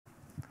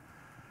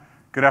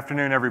Good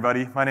afternoon,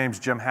 everybody. My name is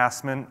Jim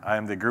Hassman. I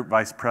am the Group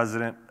Vice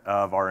President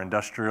of our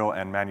Industrial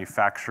and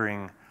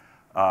Manufacturing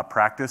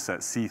practice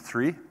at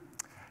C3.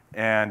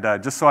 And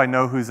just so I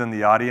know who's in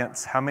the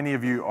audience, how many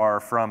of you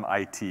are from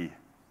IT?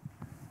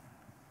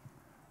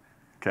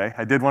 Okay,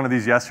 I did one of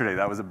these yesterday.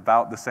 That was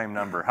about the same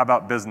number. How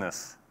about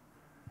business?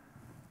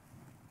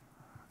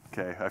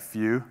 Okay, a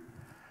few.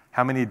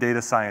 How many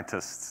data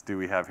scientists do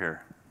we have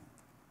here?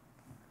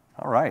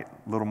 All right,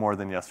 a little more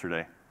than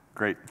yesterday.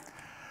 Great.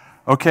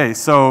 Okay,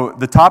 so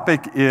the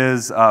topic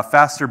is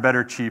faster,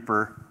 better,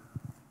 cheaper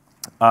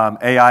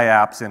AI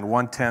apps in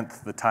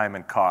 1/10 the time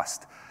and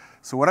cost.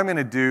 So what I'm going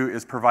to do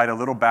is provide a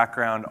little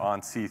background on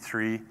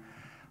C3,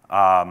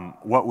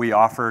 what we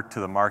offer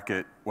to the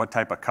market, what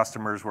type of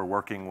customers we're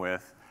working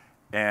with,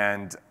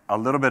 and a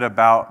little bit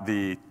about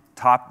the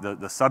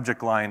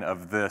subject line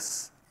of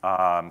this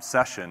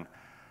session.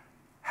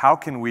 How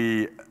can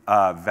we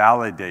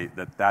validate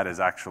that that is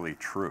actually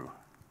true?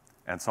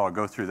 And so I'll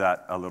go through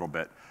that a little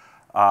bit.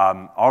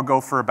 I'll go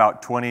for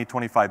about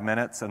 20-25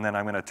 minutes, and then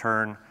I'm going to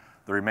turn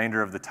the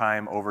remainder of the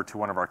time over to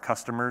one of our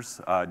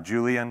customers.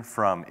 Julian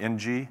from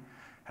ENGIE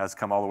has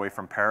come all the way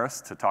from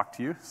Paris to talk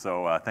to you,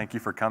 so thank you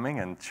for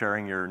coming and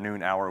sharing your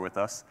noon hour with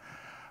us.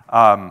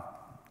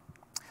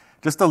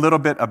 Just a little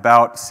bit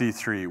about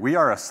C3. We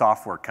are a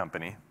software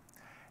company,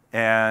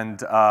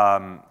 and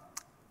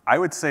I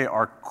would say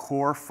our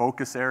core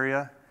focus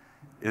area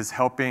is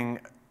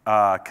helping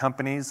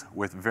companies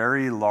with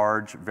very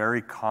large,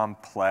 very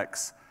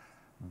complex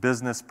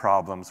business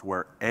problems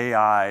where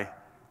AI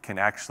can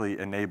actually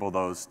enable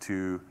those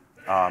to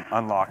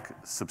unlock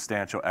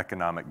substantial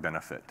economic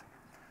benefit.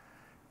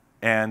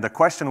 And the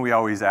question we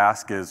always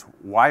ask is,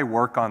 why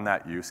work on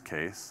that use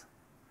case?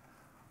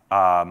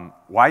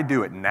 Why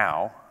do it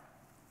now?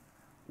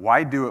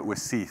 Why do it with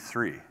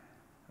C3?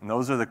 And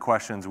those are the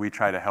questions we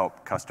try to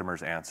help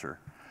customers answer.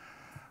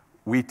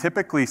 We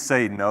typically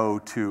say no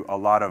to a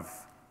lot of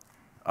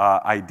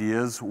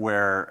ideas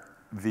where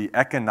the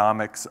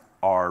economics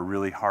are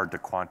really hard to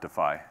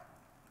quantify.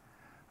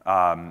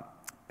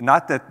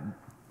 Not that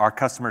our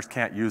customers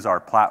can't use our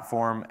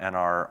platform and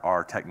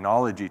our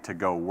technology to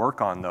go work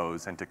on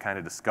those and to kind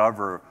of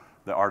discover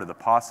the art of the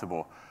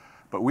possible,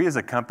 but we as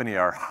a company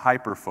are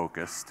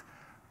hyper-focused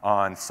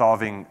on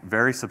solving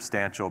very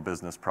substantial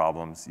business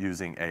problems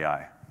using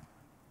AI.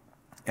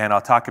 And I'll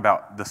talk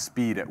about the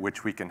speed at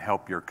which we can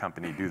help your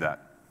company do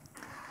that.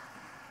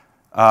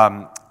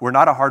 We're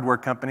not a hardware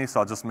company,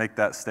 so I'll just make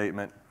that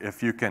statement.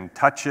 If you can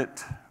touch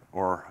it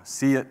or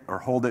see it or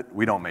hold it,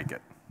 we don't make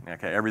it.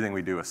 Okay, everything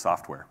we do is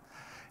software.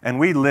 And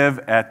we live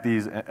at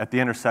the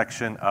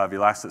intersection of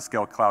elastic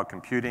scale cloud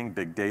computing,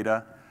 big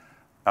data,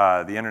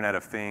 the Internet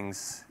of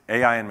Things.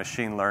 AI and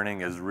machine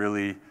learning is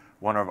really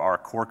one of our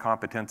core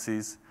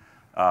competencies.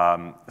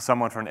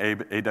 Someone from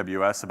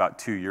AWS about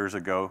 2 years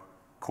ago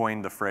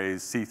coined the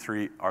phrase,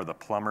 C3 are the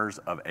plumbers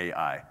of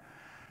AI.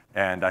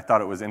 And I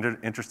thought it was an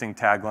interesting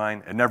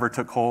tagline. It never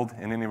took hold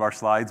in any of our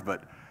slides,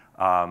 but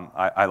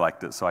I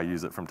liked it, so I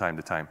use it from time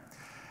to time.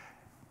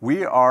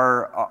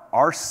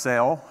 Our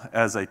sale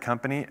as a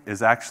company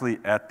is actually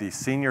at the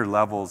senior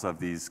levels of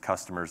these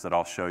customers that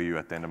I'll show you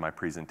at the end of my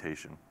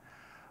presentation.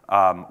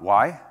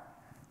 Why?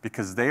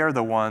 Because they are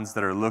the ones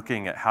that are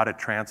looking at how to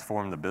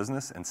transform the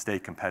business and stay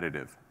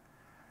competitive.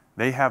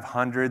 They have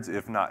hundreds,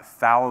 if not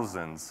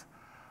thousands,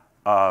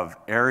 of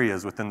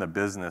areas within the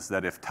business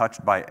that if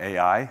touched by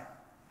AI,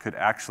 could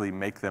actually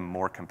make them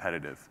more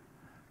competitive,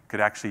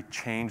 could actually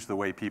change the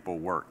way people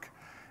work.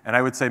 And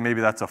I would say maybe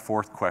that's a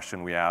fourth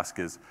question we ask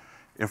is,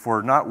 if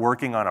we're not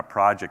working on a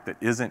project that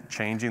isn't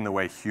changing the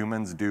way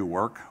humans do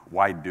work,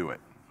 why do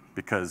it?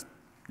 Because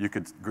you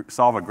could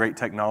solve a great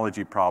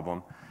technology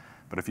problem,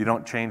 but if you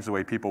don't change the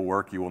way people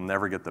work, you will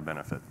never get the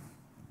benefit.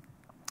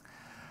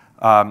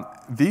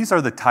 These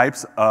are the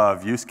types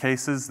of use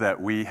cases that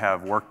we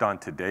have worked on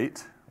to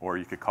date, or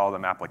you could call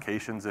them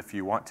applications if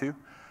you want to.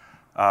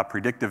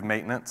 Predictive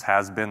maintenance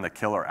has been the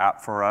killer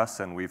app for us,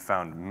 and we've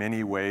found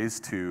many ways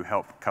to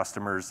help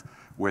customers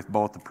with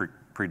both the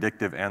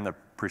predictive and the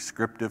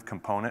prescriptive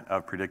component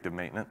of predictive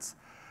maintenance.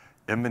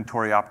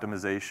 Inventory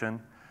optimization.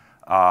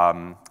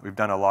 We've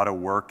done a lot of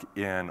work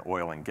in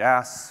oil and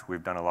gas.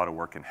 We've done a lot of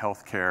work in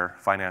healthcare,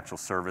 financial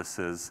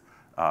services,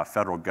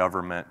 federal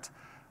government.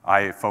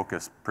 I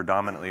focus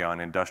predominantly on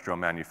industrial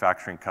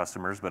manufacturing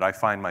customers, but I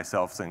find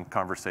myself in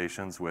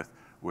conversations with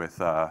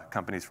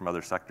companies from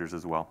other sectors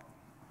as well.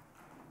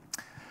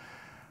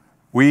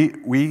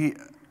 We,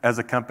 as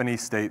a company,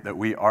 state that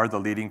we are the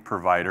leading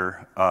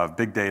provider of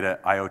big data,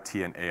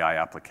 IoT, and AI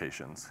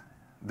applications.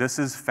 This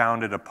is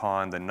founded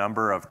upon the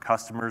number of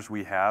customers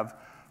we have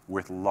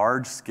with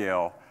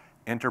large-scale,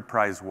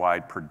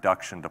 enterprise-wide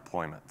production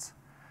deployments.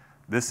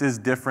 This is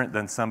different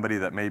than somebody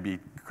that may be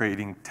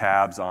creating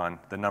tabs on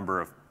the number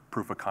of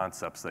proof of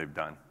concepts they've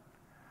done.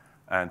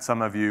 And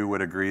some of you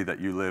would agree that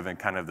you live in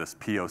kind of this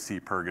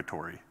POC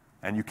purgatory,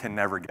 and you can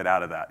never get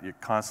out of that. You're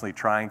constantly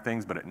trying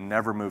things, but it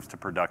never moves to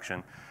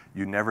production.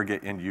 You never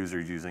get end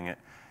users using it.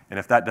 And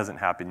if that doesn't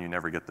happen, you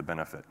never get the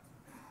benefit.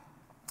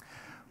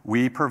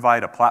 We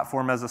provide a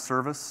platform as a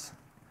service.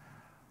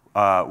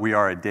 We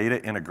are a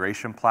data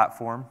integration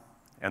platform,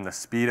 and the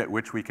speed at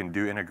which we can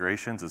do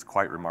integrations is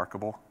quite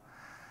remarkable.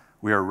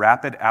 We are a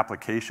rapid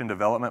application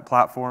development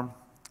platform.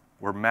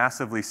 We're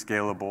massively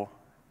scalable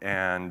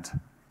and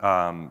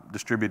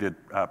distributed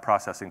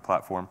processing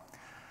platform.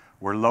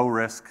 We're low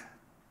risk,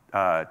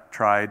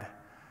 tried,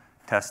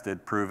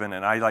 tested, proven,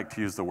 and I like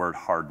to use the word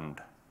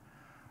hardened.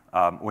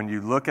 When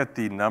you look at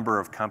the number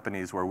of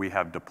companies where we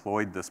have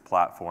deployed this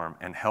platform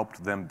and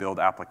helped them build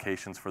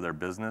applications for their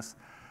business,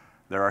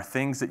 there are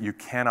things that you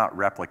cannot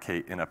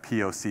replicate in a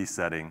POC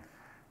setting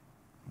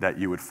that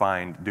you would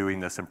find doing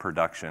this in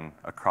production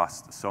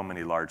across so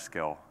many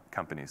large-scale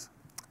companies.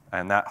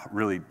 And that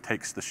really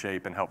takes the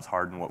shape and helps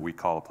harden what we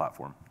call a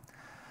platform.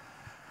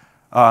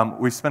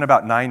 We've spent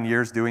about 9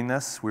 years doing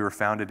this. We were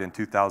founded in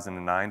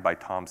 2009 by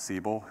Tom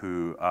Siebel,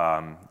 who,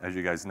 as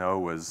you guys know,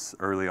 was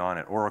early on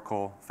at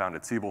Oracle,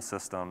 founded Siebel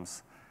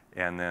Systems,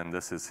 and then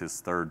this is his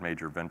third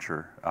major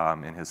venture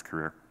in his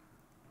career.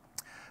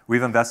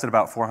 We've invested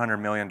about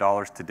 $400 million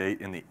to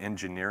date in the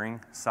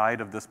engineering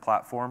side of this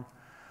platform,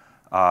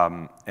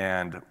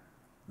 and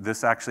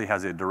this actually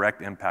has a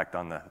direct impact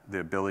on the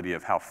ability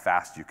of how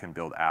fast you can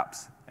build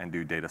apps and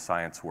do data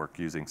science work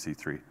using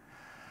C3.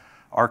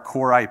 Our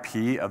core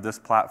IP of this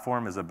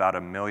platform is about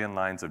 1 million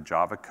lines of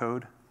Java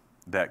code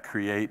that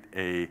create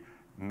a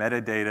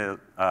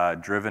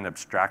metadata-driven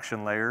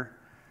abstraction layer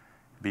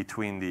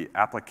between the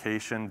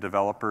application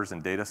developers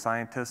and data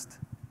scientists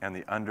and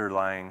the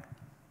underlying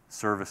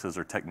services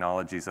or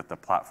technologies that the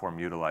platform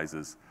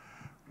utilizes.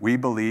 We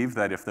believe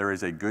that if there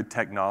is a good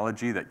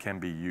technology that can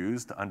be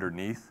used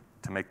underneath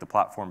to make the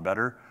platform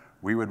better,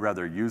 we would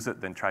rather use it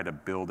than try to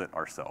build it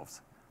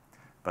ourselves.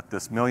 But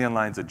this 1 million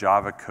lines of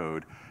Java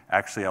code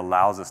actually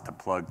allows us to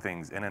plug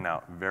things in and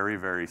out very,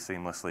 very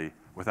seamlessly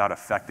without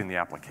affecting the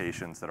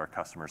applications that our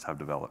customers have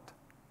developed.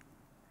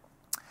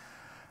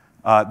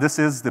 This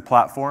is the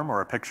platform,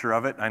 or a picture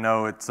of it. I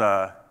know it's,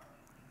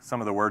 some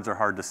of the words are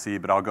hard to see,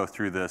 but I'll go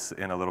through this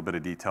in a little bit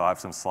of detail. I have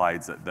some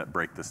slides that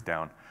break this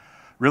down.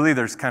 Really,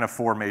 there's kind of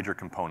 4 major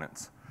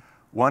components.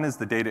 One is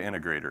the data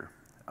integrator.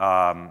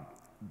 Our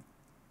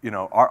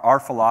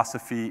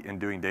philosophy in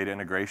doing data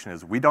integration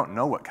is we don't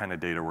know what kind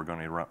of data we're going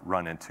to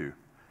run into.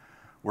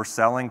 We're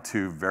selling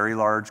to very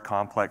large,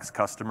 complex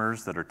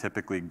customers that are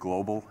typically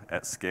global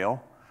at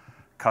scale,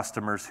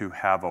 customers who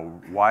have a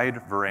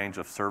wide range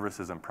of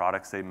services and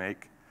products they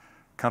make,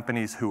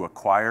 companies who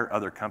acquire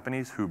other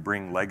companies who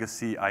bring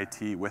legacy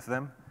IT with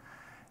them.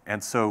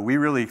 And so we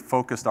really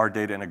focused our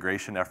data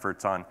integration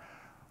efforts on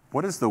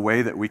what is the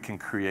way that we can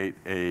create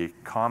a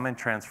common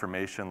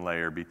transformation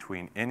layer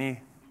between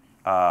any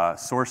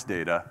source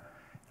data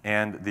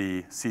and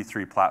the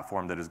C3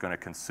 platform that is going to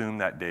consume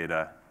that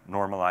data,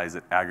 normalize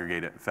it,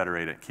 aggregate it,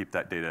 federate it, keep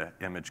that data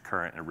image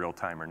current in real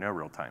time or no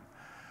real time.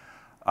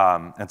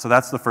 And so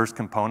that's the first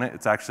component.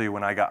 It's actually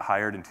when I got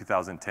hired in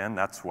 2010,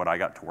 that's what I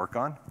got to work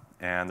on.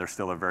 And there's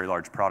still a very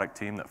large product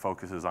team that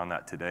focuses on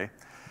that today.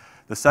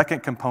 The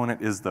second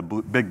component is the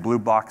big blue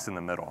box in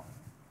the middle.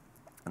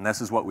 And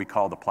this is what we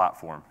call the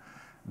platform.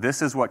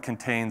 This is what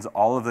contains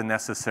all of the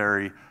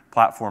necessary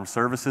platform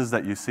services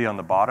that you see on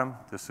the bottom.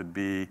 This would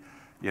be,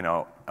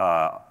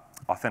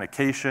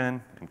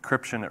 authentication,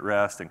 encryption at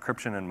rest,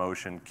 encryption in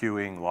motion,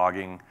 queuing,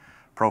 logging,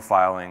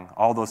 profiling,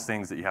 all those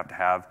things that you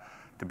have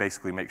to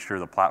basically make sure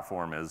the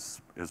platform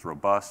is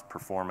robust,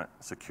 performant,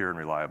 secure, and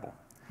reliable.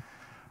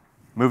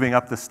 Moving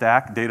up the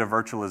stack, data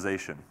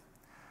virtualization.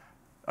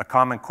 A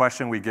common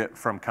question we get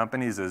from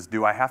companies is,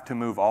 do I have to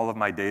move all of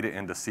my data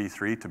into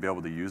C3 to be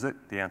able to use it?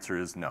 The answer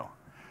is no.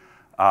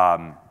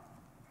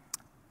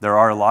 There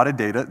are a lot of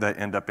data that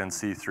end up in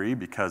C3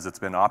 because it's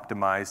been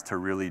optimized to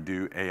really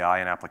do AI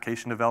and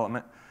application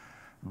development.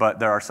 But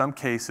there are some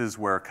cases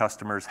where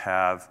customers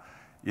have,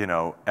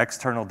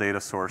 external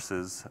data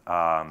sources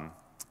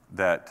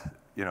that,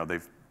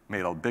 they've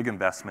made a big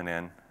investment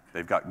in.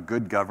 They've got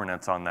good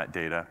governance on that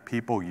data.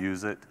 People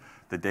use it.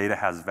 The data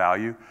has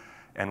value.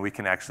 And we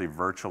can actually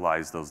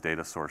virtualize those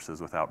data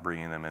sources without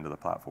bringing them into the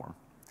platform.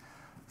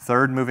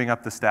 Third, moving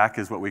up the stack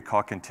is what we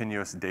call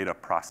continuous data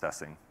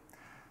processing.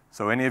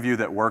 So any of you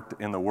that worked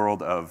in the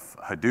world of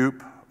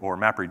Hadoop or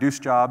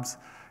MapReduce jobs,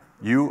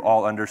 you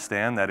all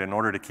understand that in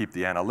order to keep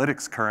the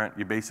analytics current,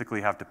 you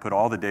basically have to put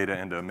all the data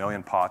into 1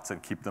 million pots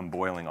and keep them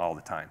boiling all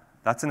the time.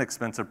 That's an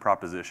expensive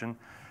proposition.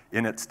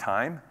 In its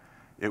time,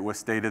 it was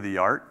state of the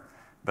art,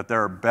 but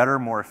there are better,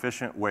 more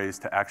efficient ways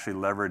to actually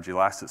leverage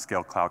elastic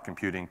scale cloud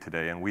computing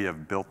today, and we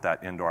have built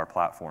that into our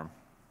platform.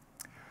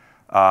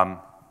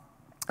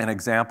 An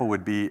example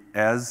would be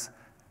as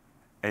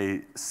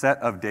a set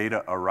of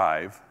data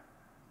arrive,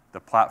 the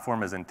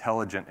platform is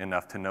intelligent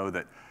enough to know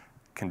that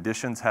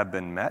conditions have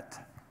been met,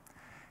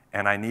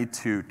 and I need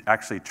to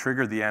actually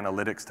trigger the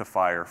analytics to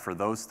fire for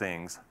those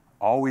things,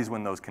 always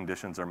when those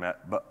conditions are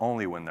met, but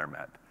only when they're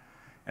met.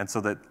 And so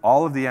that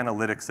all of the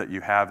analytics that you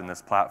have in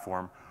this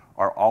platform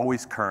are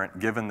always current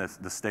given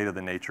the state of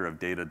the nature of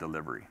data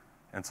delivery.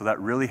 And so that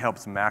really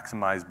helps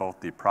maximize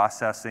both the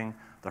processing,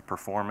 the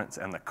performance,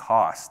 and the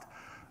cost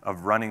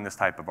of running this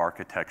type of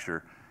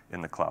architecture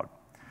in the cloud.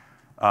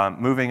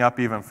 Moving up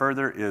even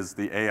further is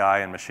the AI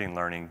and machine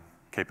learning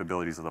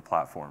capabilities of the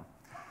platform.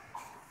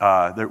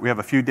 We have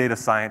a few data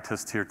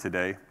scientists here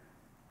today.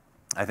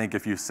 I think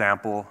if you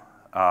sample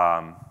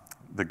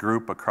the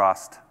group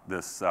across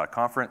this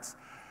conference,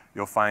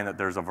 you'll find that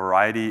there's a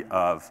variety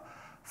of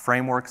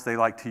frameworks they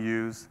like to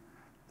use.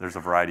 There's a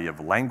variety of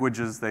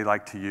languages they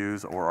like to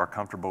use or are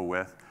comfortable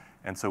with.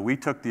 And so we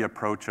took the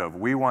approach of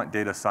we want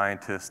data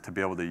scientists to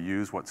be able to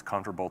use what's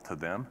comfortable to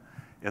them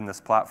in this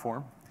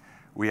platform.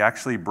 We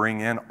actually bring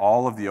in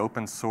all of the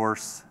open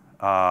source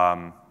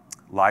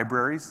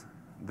libraries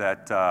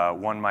that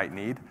one might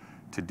need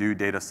to do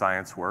data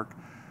science work.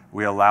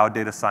 We allow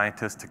data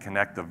scientists to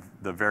connect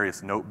the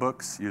various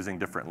notebooks using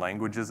different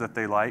languages that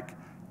they like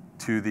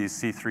to the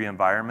C3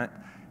 environment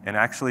and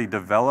actually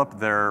develop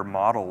their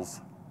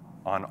models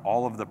on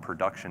all of the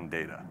production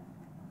data.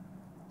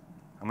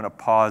 I'm going to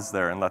pause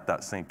there and let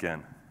that sink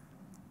in.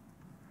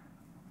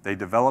 They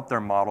develop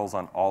their models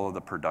on all of the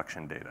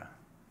production data.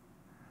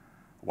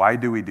 Why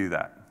do we do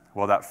that?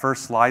 Well, that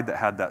first slide that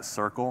had that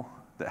circle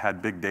that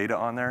had big data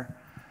on there,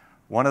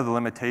 one of the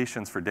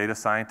limitations for data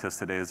scientists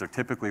today is they're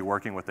typically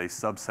working with a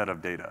subset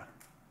of data.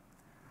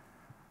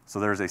 So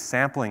there's a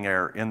sampling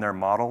error in their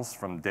models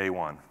from day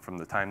one, from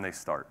the time they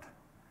start.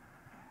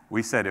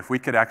 We said if we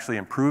could actually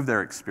improve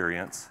their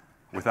experience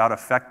without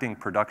affecting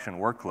production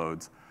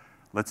workloads,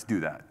 let's do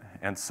that.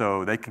 And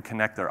so they can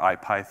connect their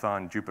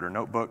IPython Jupyter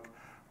Notebook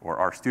or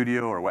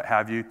RStudio or what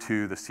have you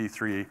to the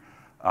C3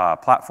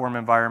 platform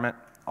environment,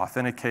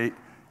 authenticate,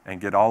 and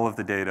get all of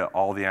the data,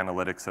 all the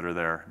analytics that are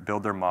there,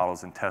 build their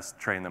models, and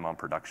train them on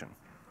production.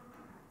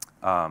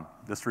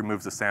 This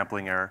removes the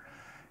sampling error.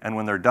 And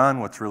when they're done,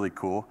 what's really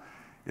cool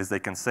is they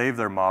can save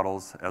their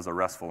models as a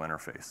RESTful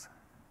interface.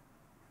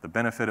 The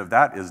benefit of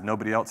that is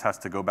nobody else has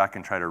to go back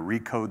and try to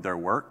recode their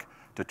work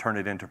to turn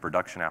it into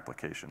production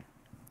application.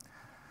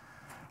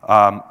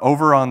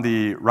 Over on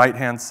the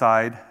right-hand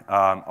side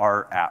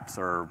are apps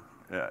or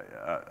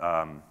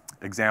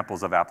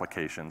examples of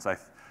applications.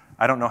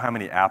 I don't know how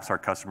many apps our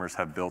customers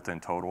have built in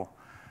total.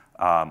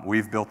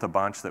 We've built a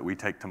bunch that we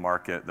take to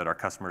market that our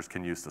customers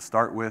can use to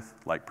start with,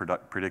 like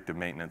predictive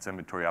maintenance,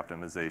 inventory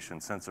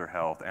optimization, sensor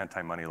health,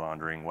 anti-money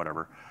laundering,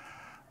 whatever.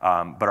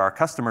 But our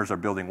customers are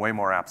building way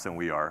more apps than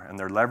we are, and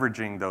they're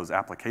leveraging those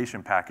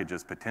application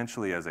packages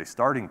potentially as a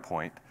starting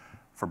point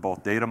for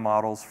both data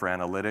models, for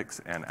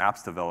analytics, and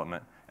apps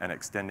development, and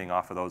extending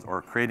off of those,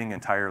 or creating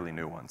entirely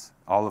new ones.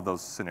 All of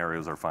those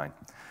scenarios are fine.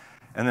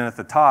 And then at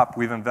the top,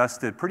 we've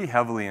invested pretty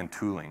heavily in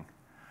tooling.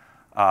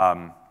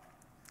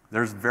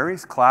 There's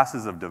various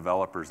classes of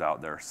developers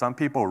out there. Some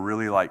people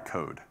really like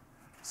code.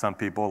 Some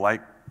people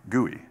like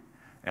GUI.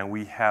 And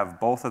we have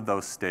both of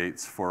those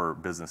states for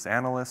business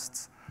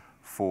analysts,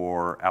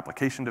 for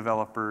application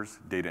developers,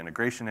 data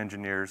integration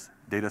engineers,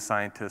 data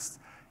scientists,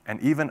 and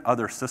even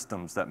other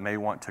systems that may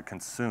want to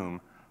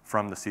consume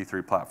from the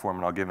C3 platform,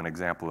 and I'll give an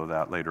example of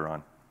that later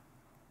on.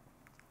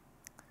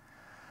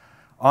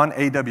 On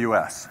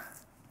AWS,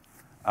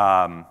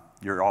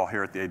 you're all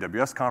here at the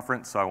AWS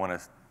conference, so I want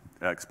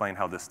to explain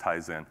how this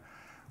ties in.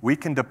 We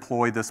can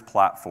deploy this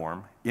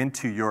platform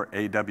into your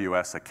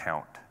AWS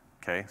account,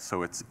 okay?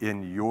 So it's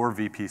in your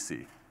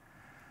VPC.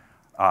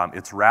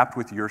 It's wrapped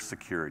with your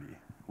security.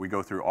 We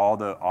go through all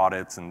the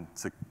audits and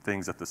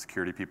things that the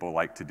security people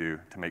like to do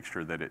to make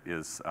sure that it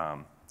is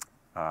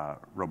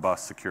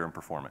robust, secure, and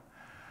performant.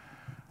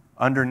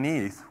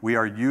 Underneath, we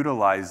are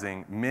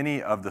utilizing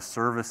many of the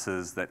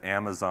services that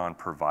Amazon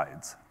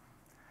provides.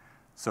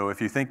 So if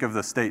you think of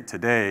the state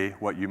today,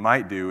 what you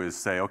might do is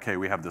say, okay,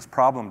 we have this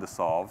problem to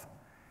solve.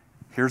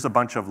 Here's a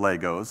bunch of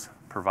Legos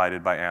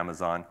provided by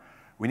Amazon.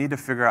 We need to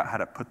figure out how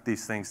to put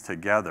these things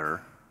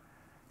together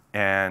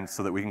and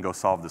so that we can go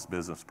solve this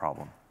business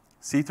problem.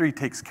 C3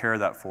 takes care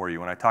of that for you.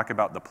 When I talk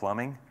about the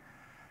plumbing,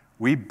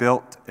 we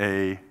built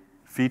a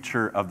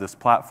feature of this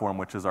platform,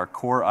 which is our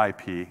core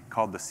IP,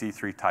 called the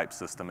C3 type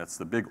system. It's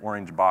the big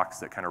orange box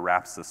that kind of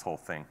wraps this whole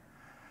thing.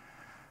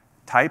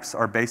 Types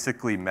are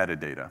basically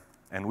metadata,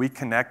 and we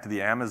connect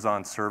the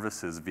Amazon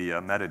services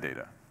via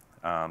metadata.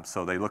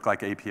 So they look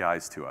like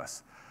APIs to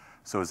us.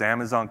 So as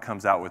Amazon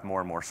comes out with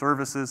more and more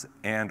services,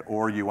 and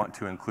or you want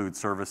to include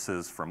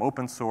services from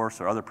open source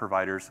or other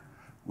providers,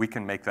 we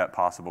can make that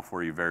possible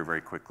for you very,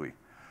 very quickly.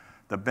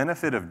 The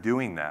benefit of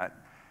doing that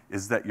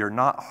is that you're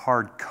not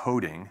hard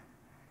coding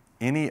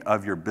any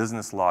of your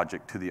business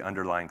logic to the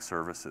underlying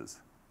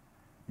services.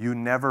 You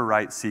never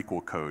write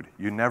SQL code.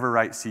 You never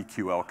write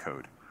CQL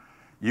code.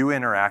 You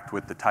interact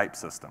with the type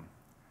system.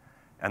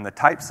 And the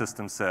type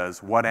system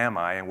says, what am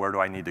I and where do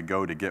I need to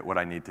go to get what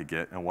I need to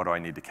get and what do I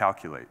need to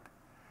calculate?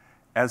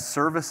 As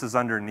services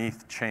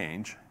underneath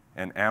change,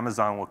 and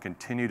Amazon will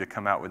continue to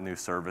come out with new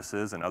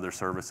services and other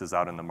services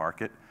out in the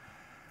market,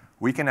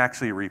 we can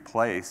actually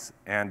replace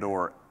and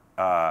or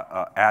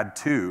add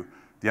to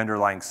the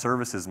underlying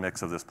services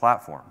mix of this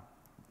platform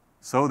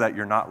so that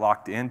you're not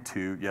locked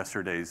into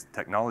yesterday's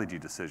technology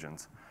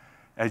decisions.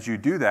 As you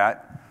do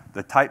that,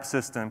 the type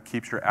system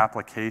keeps your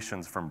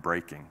applications from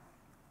breaking.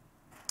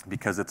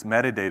 Because it's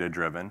metadata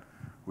driven,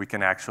 we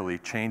can actually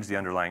change the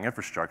underlying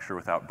infrastructure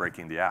without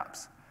breaking the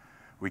apps.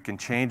 We can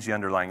change the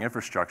underlying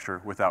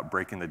infrastructure without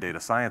breaking the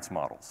data science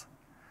models.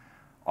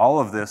 All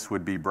of this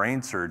would be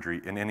brain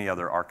surgery in any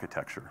other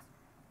architecture.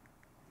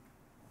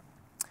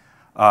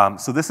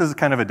 So this is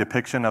kind of a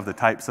depiction of the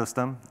type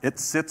system. It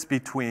sits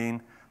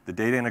between the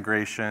data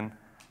integration,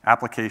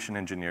 application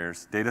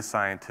engineers, data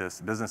scientists,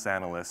 business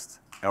analysts,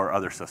 or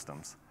other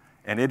systems.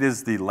 And it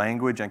is the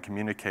language and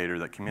communicator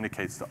that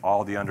communicates to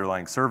all the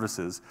underlying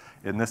services,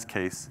 in this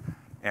case,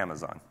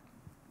 Amazon.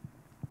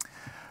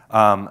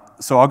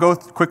 So I'll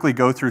quickly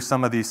go through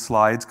some of these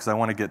slides because I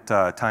want to get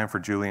time for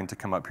Julian to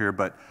come up here.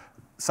 But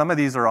some of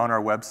these are on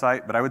our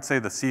website, but I would say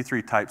the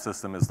C3 type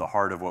system is the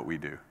heart of what we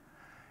do.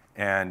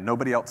 And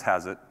nobody else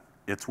has it.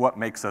 It's what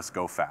makes us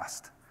go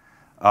fast.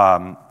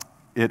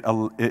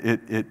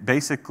 It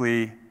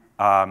basically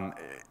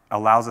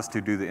allows us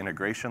to do the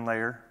integration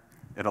layer.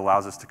 It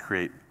allows us to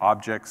create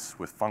objects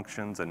with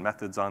functions and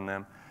methods on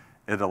them.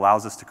 It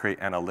allows us to create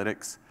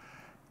analytics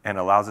and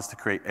allows us to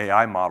create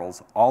AI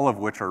models, all of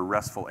which are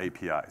RESTful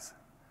APIs.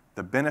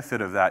 The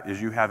benefit of that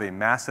is you have a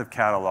massive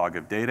catalog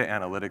of data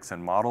analytics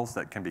and models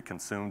that can be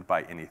consumed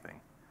by anything.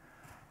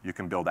 You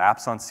can build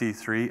apps on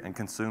C3 and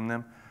consume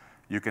them.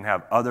 You can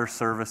have other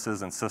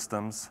services and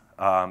systems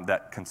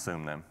that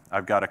consume them.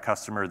 I've got a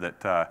customer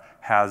that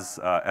has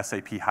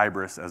SAP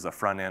Hybris as a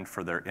front end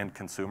for their end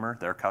consumer,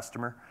 their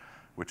customer,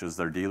 which is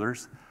their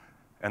dealers.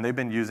 And they've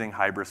been using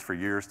Hybris for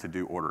years to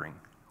do ordering.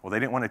 Well, they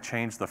didn't want to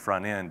change the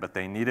front end, but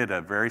they needed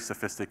a very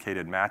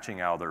sophisticated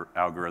matching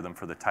algorithm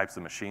for the types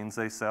of machines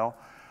they sell.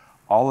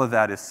 All of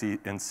that is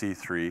in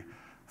C3,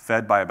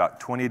 fed by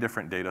about 20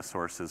 different data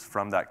sources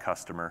from that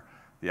customer.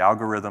 The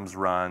algorithms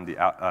run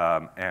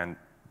and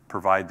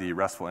provide the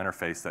RESTful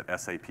interface that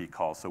SAP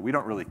calls. So we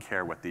don't really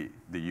care what the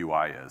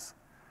UI is.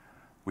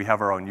 We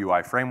have our own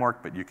UI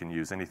framework, but you can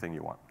use anything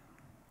you want.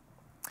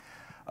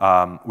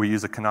 We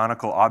use a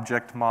canonical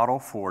object model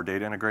for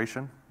data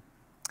integration.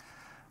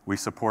 We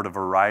support a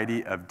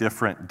variety of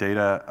different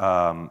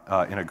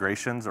data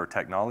integrations or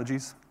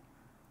technologies.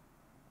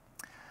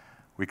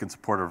 We can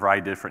support a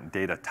variety of different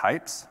data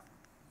types.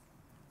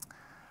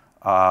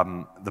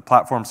 The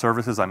platform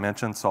services I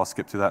mentioned, so I'll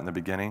skip through that in the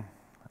beginning.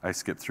 I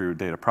skipped through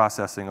data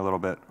processing a little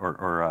bit,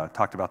 or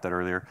talked about that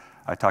earlier.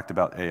 I talked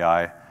about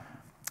AI.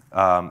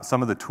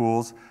 Some of the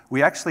tools.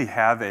 We actually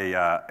have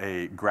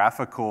a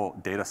graphical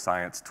data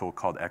science tool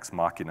called Ex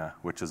Machina,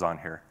 which is on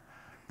here.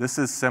 This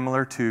is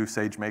similar to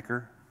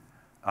SageMaker,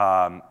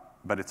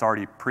 but it's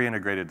already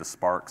pre-integrated to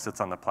Spark,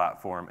 sits on the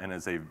platform, and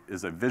is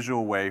a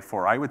visual way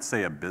for, I would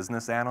say, a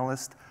business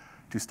analyst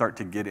to start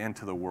to get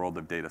into the world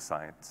of data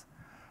science.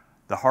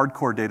 The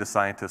hardcore data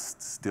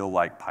scientists still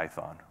like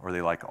Python, or they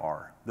like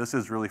R. This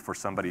is really for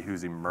somebody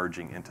who's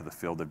emerging into the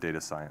field of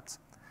data science.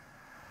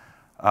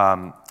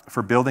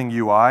 For building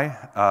UI,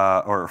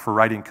 or for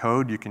writing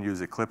code, you can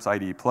use Eclipse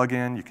IDE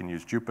plugin, you can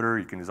use Jupyter,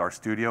 you can use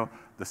RStudio.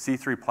 The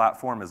C3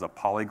 platform is a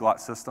polyglot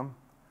system.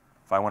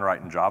 If I want to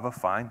write in Java,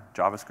 fine.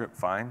 JavaScript,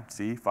 fine.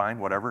 C, fine,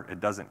 whatever. It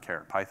doesn't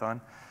care.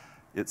 Python,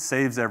 it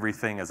saves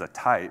everything as a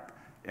type,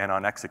 and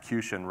on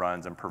execution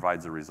runs and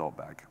provides a result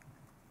back.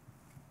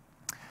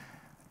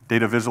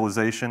 Data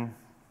visualization,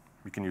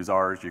 you can use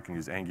ours, you can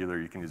use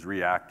Angular, you can use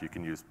React, you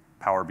can use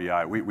Power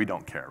BI. We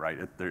don't care, right?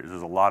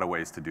 There's a lot of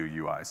ways to do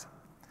UIs.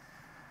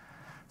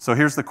 So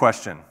here's the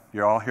question.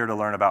 You're all here to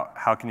learn about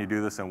how can you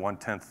do this in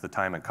 1/10 the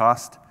time and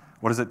cost.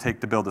 What does it take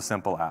to build a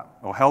simple app?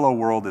 Well, Hello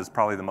World is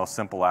probably the most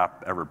simple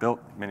app ever built.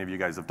 Many of you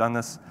guys have done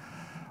this.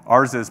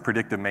 Ours is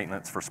predictive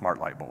maintenance for smart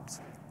light bulbs.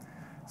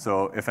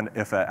 So if an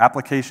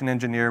application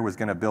engineer was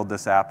going to build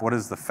this app, what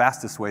is the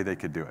fastest way they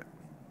could do it?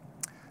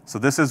 So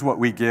this is what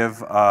we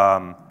give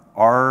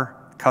our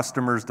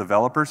customers,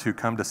 developers who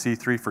come to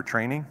C3 for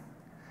training,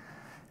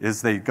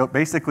 is they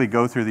basically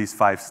go through these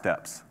 5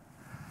 steps.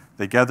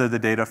 They gather the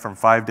data from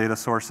 5 data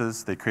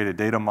sources. They create a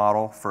data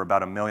model for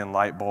about 1 million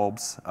light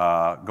bulbs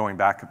going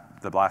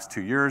back the last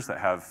 2 years that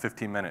have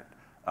 15-minute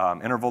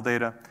interval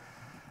data.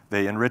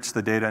 They enrich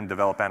the data and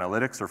develop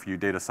analytics, or for you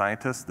data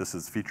scientists, this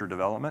is feature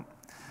development.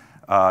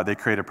 They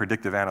create a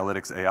predictive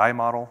analytics AI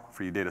model.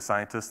 For you data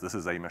scientists, this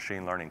is a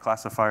machine learning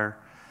classifier.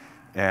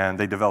 And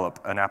they develop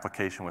an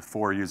application with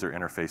 4 user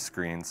interface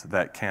screens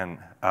that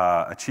can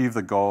achieve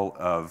the goal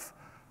of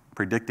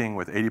predicting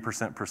with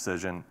 80%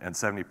 precision and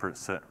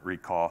 70%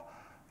 recall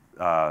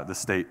the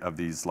state of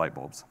these light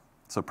bulbs.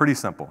 So pretty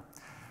simple.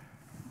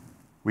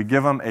 We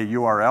give them a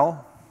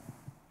URL.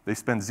 They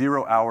spend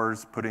 0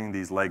 hours putting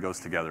these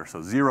Legos together,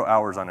 so 0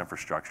 hours on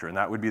infrastructure. And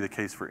that would be the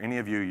case for any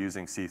of you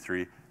using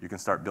C3. You can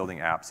start building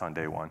apps on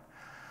day 1.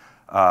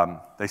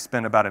 They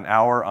spend about an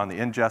hour on the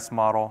ingest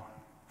model,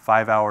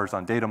 5 hours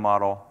on data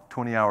model,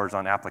 20 hours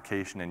on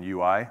application and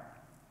UI,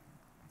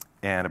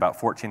 and about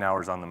 14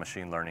 hours on the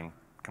machine learning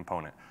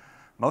component.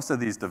 Most of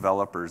these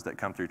developers that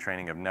come through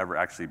training have never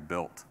actually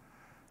built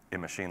a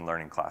machine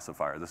learning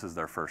classifier. This is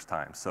their first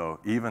time. So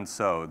even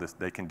so,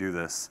 they can do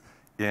this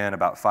in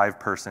about 5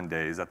 person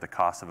days at the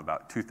cost of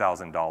about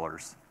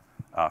 $2,000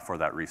 for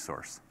that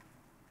resource.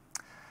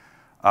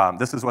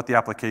 This is what the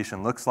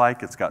application looks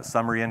like. It's got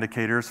summary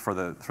indicators for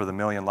the 1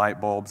 million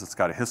light bulbs. It's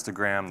got a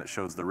histogram that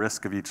shows the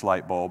risk of each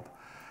light bulb.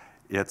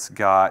 It's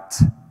got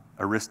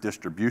a risk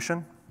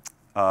distribution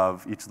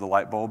of each of the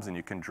light bulbs, and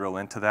you can drill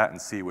into that and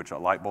see which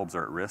light bulbs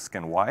are at risk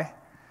and why.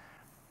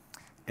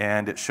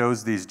 And it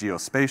shows these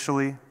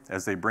geospatially.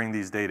 As they bring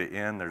these data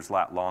in, there's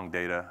lat-long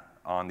data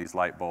on these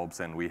light bulbs,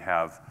 and we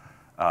have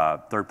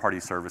third-party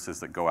services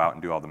that go out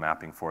and do all the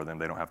mapping for them.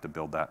 They don't have to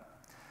build that.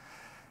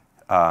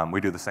 We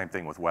do the same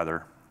thing with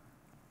weather.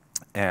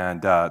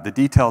 And the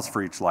details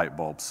for each light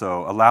bulb.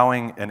 So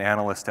allowing an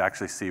analyst to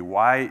actually see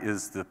why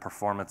is the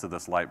performance of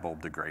this light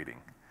bulb degrading.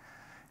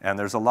 And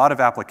there's a lot of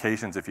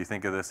applications if you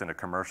think of this in a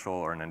commercial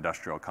or an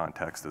industrial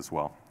context as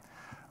well.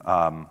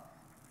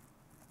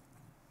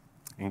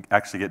 You can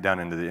actually get down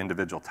into the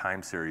individual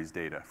time series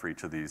data for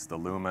each of these, the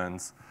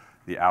lumens,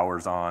 the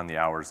hours on, the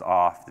hours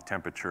off, the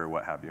temperature,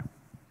 what have you.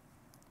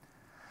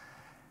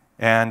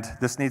 And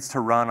this needs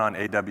to run on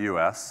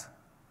AWS.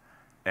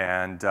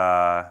 And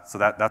so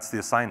that's the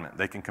assignment.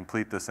 They can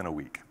complete this in a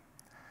week.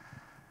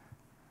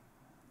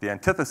 The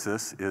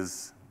antithesis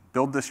is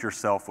build this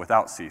yourself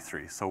without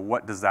C3. So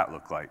what does that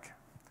look like?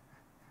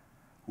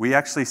 We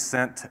actually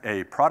sent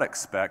a product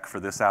spec for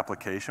this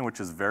application, which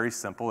is very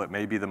simple. It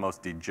may be the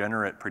most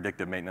degenerate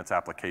predictive maintenance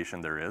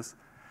application there is.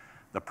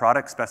 The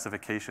product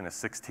specification is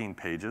 16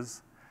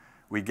 pages.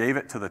 We gave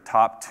it to the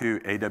top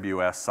 2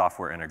 AWS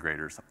software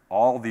integrators.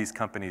 All these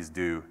companies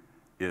do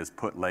is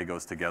put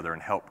Legos together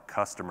and help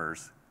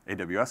customers,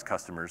 AWS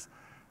customers,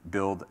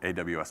 build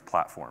AWS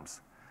platforms.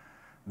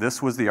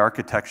 This was the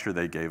architecture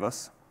they gave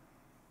us.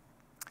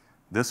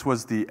 This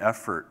was the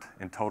effort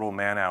in total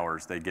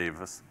man-hours they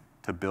gave us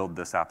to build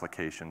this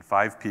application.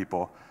 5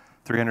 people,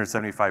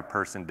 375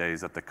 person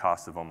days at the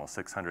cost of almost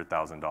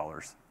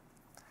 $600,000.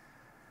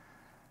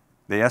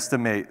 They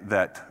estimate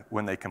that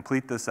when they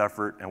complete this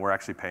effort, and we're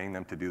actually paying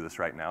them to do this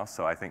right now,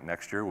 so I think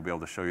next year we'll be able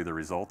to show you the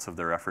results of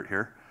their effort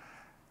here.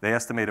 They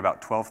estimate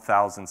about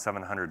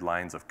 12,700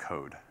 lines of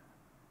code.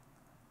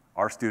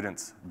 Our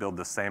students build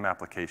the same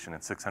application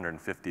in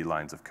 650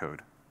 lines of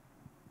code.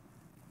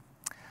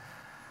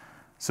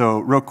 So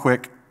real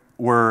quick,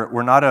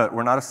 we're not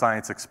a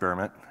science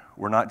experiment.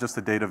 We're not just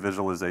a data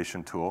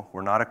visualization tool.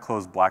 We're not a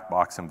closed black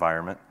box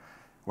environment.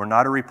 We're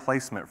not a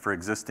replacement for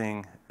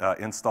existing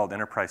installed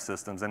enterprise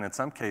systems, and in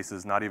some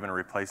cases, not even a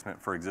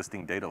replacement for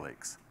existing data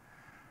lakes.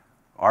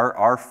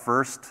 Our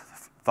first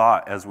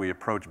thought as we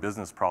approach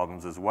business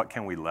problems is what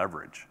can we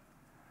leverage?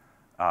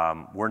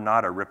 We're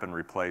not a rip and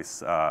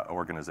replace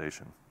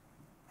organization.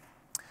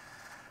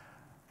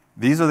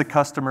 These are the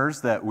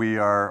customers that we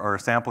are, or a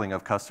sampling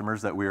of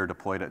customers that we are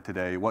deployed at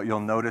today. What you'll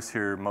notice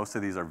here, most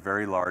of these are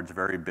very large,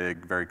 very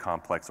big, very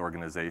complex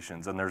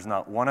organizations, and there's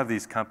not one of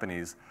these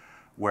companies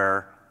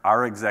where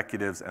our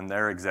executives and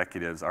their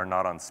executives are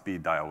not on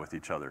speed dial with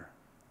each other.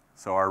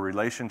 So our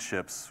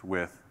relationships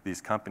with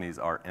these companies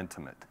are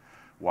intimate.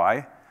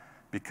 Why?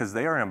 Because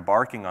they are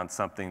embarking on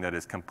something that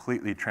is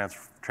completely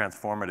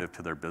transformative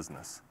to their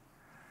business.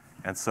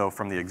 And so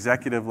from the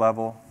executive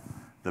level,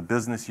 the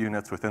business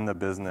units within the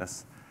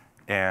business,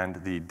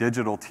 and the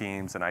digital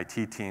teams and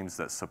IT teams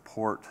that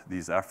support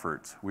these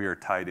efforts, we are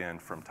tied in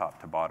from top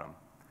to bottom.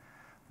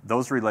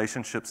 Those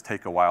relationships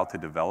take a while to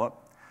develop,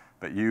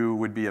 but you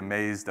would be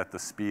amazed at the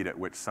speed at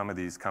which some of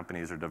these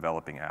companies are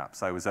developing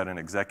apps. I was at an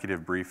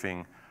executive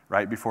briefing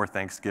right before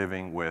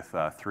Thanksgiving with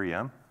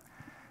 3M,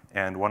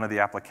 and one of the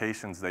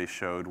applications they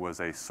showed was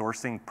a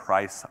sourcing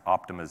price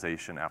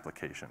optimization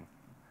application.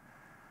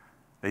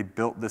 They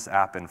built this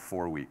app in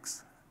 4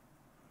 weeks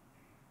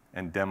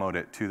and demoed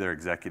it to their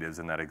executives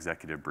in that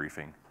executive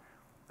briefing.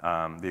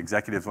 The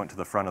executives went to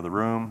the front of the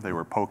room. They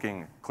were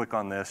poking, click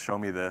on this, show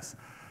me this.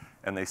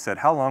 And they said,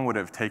 how long would it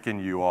have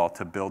taken you all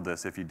to build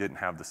this if you didn't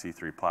have the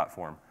C3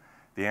 platform?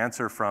 The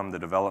answer from the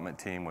development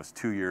team was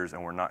 2 years,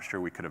 and we're not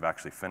sure we could have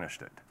actually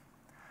finished it.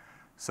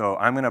 So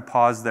I'm going to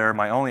pause there.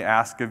 My only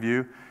ask of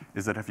you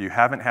is that if you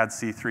haven't had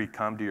C3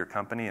 come to your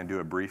company and do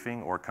a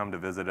briefing or come to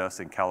visit us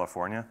in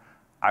California,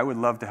 I would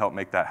love to help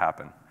make that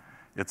happen.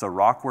 It's a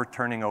rock we're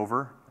turning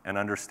over and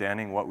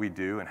understanding what we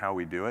do and how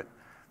we do it.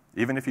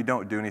 Even if you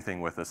don't do anything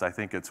with us, I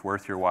think it's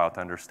worth your while to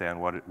understand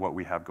what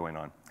we have going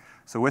on.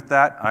 So with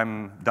that,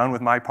 I'm done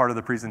with my part of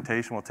the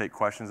presentation. We'll take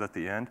questions at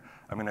the end.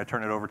 I'm going to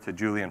turn it over to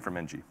Julian from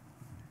ENGIE.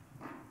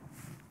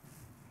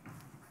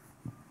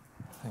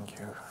 Thank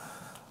you.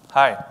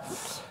 Hi,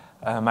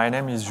 my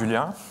name is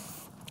Julien.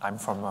 I'm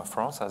from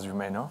France, as you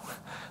may know,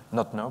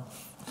 not know.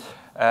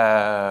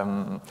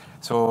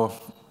 So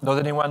does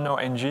anyone know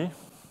ENGIE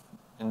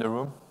in the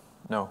room?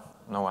 No,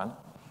 no one.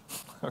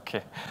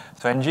 Okay,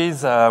 so ENGIE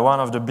is one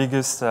of the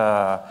biggest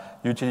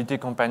utility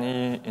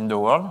company in the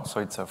world. So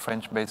it's a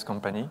French-based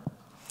company.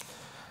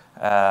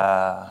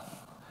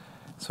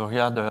 So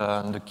here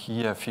are the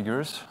key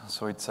figures.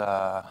 So it's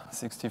a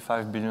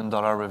 $65 billion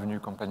revenue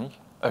company,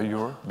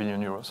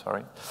 billion euros,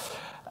 sorry.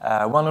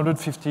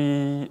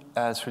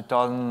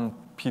 153,000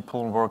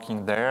 people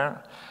working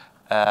there.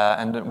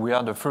 And we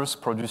are the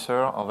first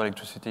producer of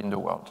electricity in the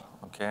world.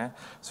 Okay,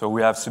 so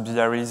we have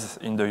subsidiaries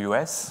in the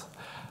US,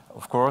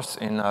 of course,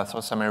 in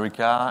South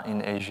America,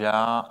 in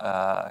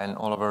Asia, and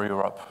all over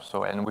Europe.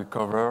 So, and we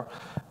cover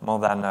more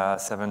than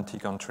 70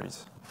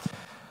 countries.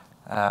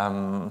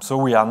 So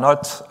we are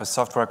not a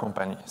software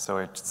company, so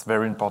it's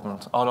very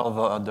important. Out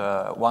of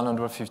the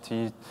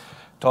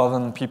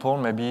 150,000 people,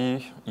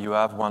 maybe you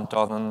have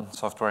 1,000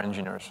 software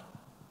engineers.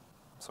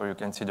 So you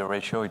can see the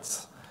ratio,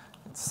 it's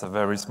a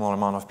very small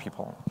amount of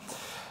people.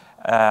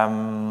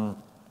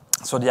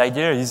 So the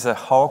idea is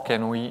how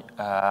can we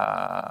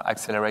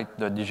accelerate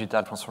the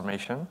digital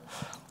transformation?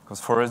 Because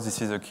for us,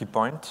 this is a key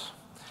point.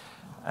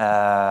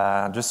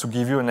 Just to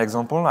give you an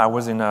example, I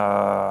was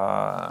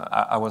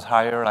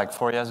hired like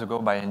 4 years ago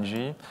by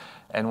ENGIE,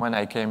 and when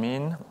I came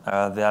in,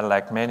 there are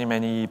like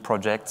many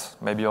projects,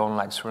 maybe on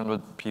like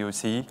 300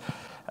 POC,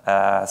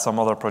 some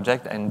other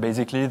project, and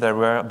basically they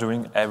were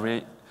doing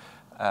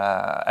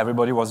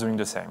everybody was doing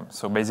the same.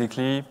 So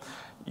basically,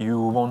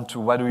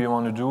 what do you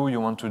want to do? You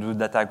want to do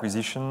data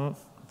acquisition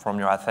from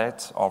your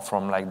assets or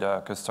from like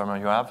the customer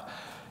you have.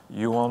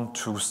 You want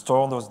to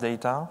store those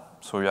data.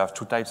 So you have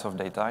two types of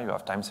data. You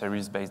have time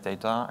series-based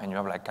data, and you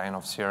have like kind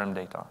of CRM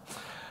data.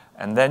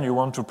 And then you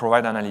want to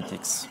provide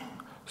analytics.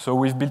 So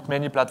we've built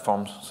many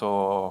platforms.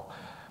 So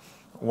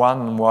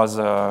one was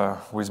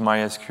with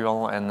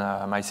MySQL and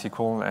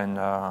MySQL and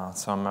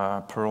some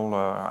Perl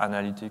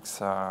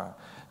analytics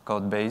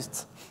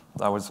code-based.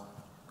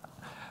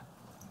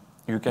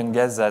 You can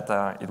guess that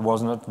it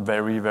was not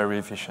very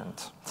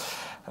efficient.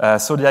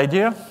 So the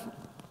idea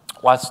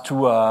was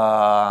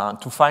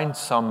to find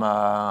some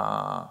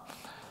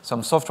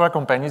software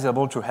companies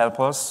able to help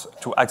us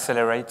to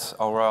accelerate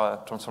our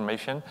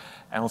transformation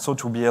and also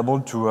to be able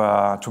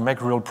to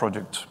make real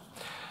product.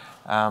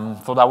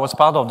 So that was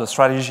part of the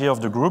strategy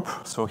of the group.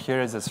 So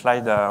here is a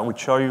slide which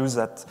shows you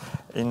that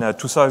in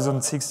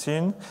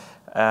 2016,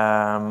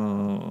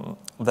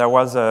 there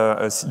was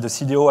the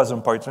CDO was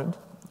appointed.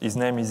 His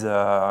name is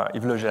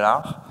Yves Le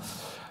Gellard.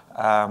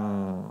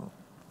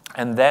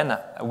 And then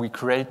we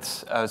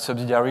create a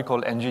subsidiary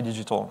called ENGIE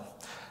Digital.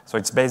 So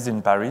it's based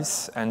in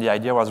Paris, and the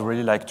idea was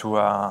really like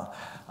to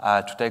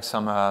take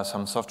some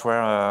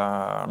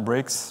software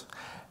bricks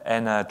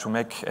and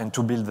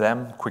to build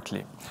them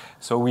quickly.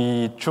 So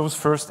we chose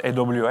first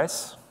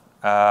AWS.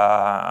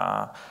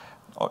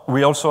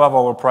 We also have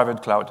our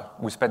private cloud.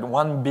 We spent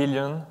 €1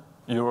 billion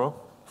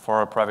for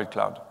our private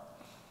cloud.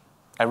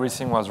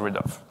 Everything was rid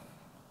of.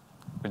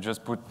 We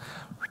just put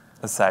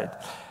aside.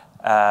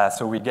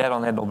 So we get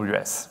on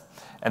AWS.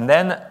 And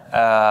then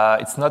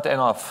it's not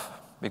enough,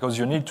 because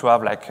you need to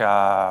have like,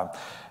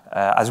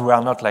 as we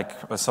are not like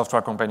a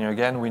software company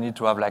again, we need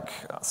to have like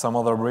some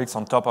other bricks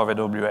on top of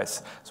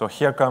AWS. So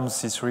here comes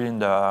C3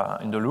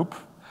 in the loop,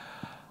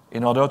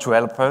 in order to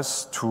help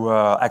us to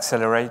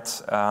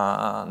accelerate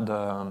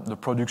the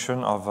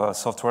production of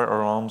software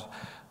around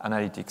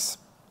analytics.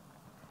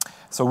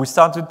 So we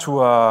started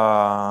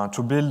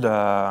to build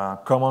a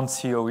common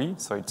COE,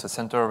 so it's a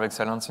center of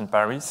excellence in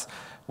Paris,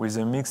 with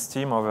a mixed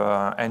team of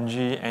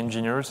ENGIE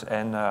engineers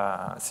and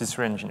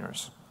C3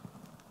 engineers.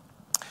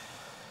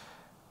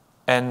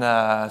 And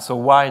so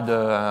why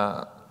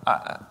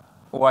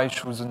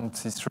choosing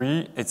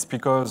C3? It's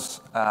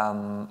because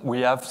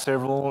we have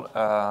several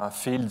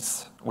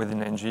fields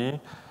within ENGIE.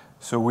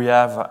 So we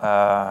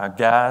have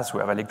gas, we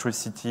have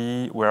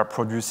electricity, we are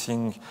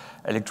producing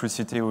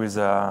electricity with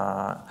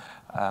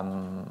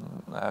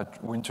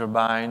wind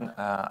turbine,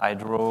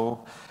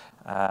 hydro,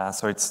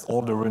 so it's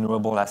all the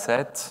renewable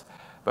assets.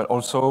 But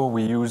also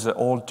we use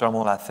all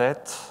thermal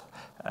assets,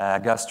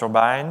 gas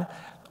turbine.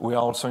 We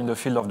are also in the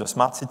field of the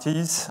smart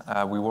cities.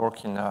 We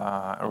work in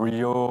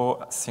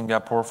Rio,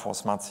 Singapore for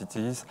smart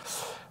cities.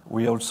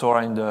 We also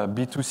are in the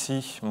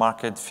B2C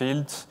market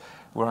field.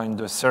 We're in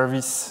the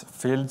service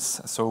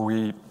fields. So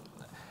we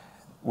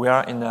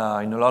are in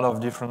a lot of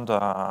different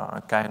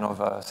kind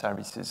of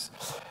services.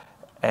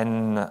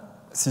 And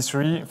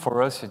C3,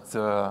 for us, it's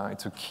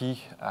a key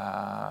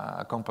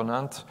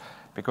component,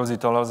 because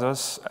it allows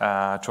us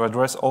to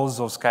address all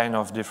those kind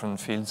of different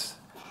fields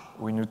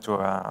we need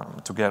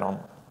to get on.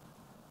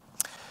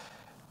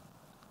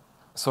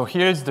 So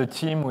here's the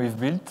team we've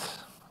built.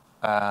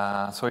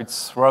 So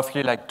it's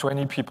roughly like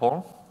 20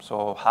 people,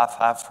 so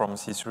half from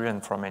C3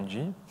 and from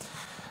ENGIE.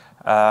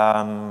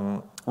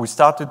 We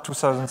started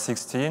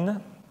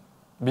 2016.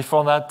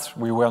 Before that,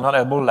 we were not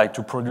able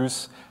to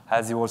produce,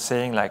 as he was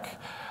saying,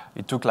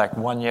 it took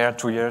 1 year,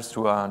 2 years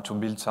to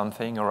build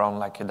something around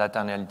data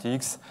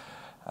analytics.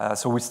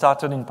 So we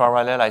started in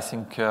parallel, I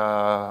think,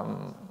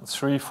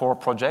 3-4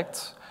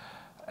 projects.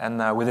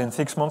 And within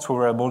 6 months, we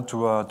were able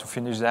to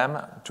finish them,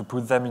 to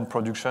put them in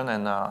production,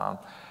 and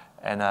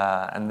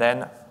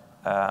then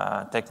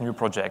take new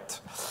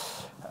projects.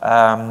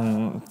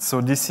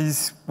 So this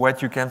is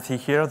what you can see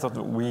here, that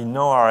we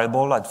now are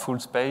able at full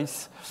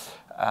space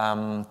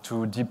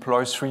to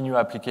deploy 3 new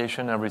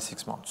applications every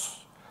 6 months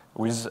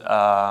with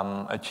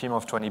a team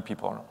of 20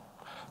 people.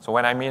 So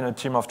when I mean a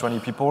team of 20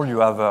 people, you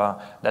have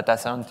data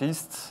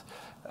scientists,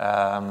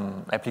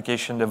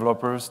 application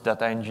developers,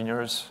 data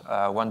engineers,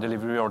 1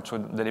 delivery or 2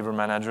 delivery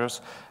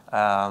managers,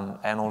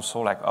 and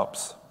also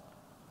ops.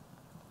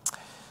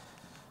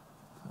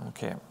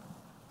 Okay.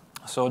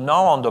 So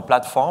now on the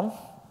platform,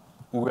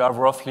 we have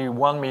roughly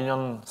 1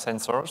 million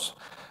sensors.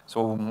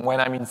 So when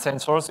I mean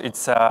sensors,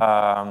 it's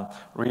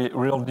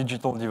real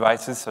digital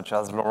devices such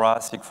as LoRa,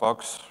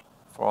 Sigfox,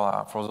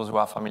 for those who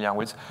are familiar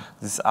with.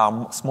 These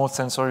are small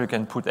sensors you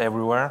can put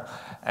everywhere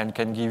and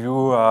can give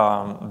you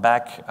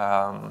back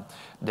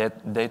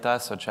data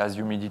such as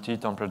humidity,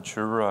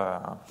 temperature,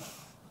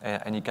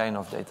 any kind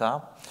of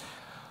data.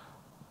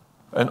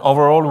 And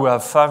overall, we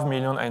have 5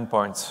 million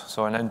endpoints.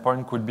 So an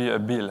endpoint could be a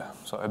bill.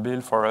 So a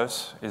bill for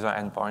us is an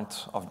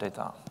endpoint of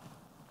data.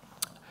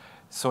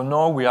 So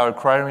now we are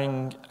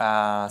acquiring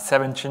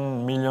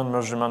 17 million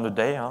measurements a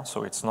day.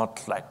 So it's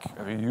not like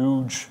a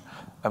huge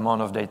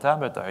amount of data,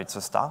 but it's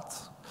a start.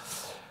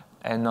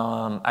 And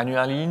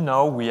annually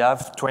now we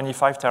have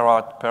 25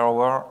 terawatt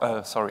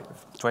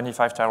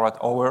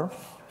hour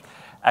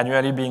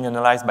annually being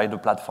analyzed by the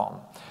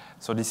platform.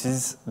 So this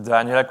is the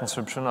annual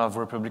consumption of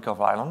Republic of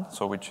Ireland,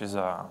 so which is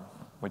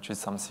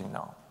something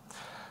now.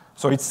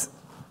 So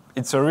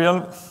it's a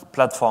real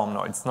platform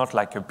now. It's not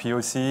like a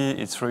POC.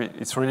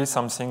 It's really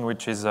something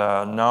which is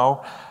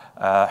now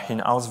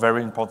in-house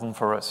very important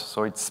for us.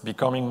 So it's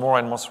becoming more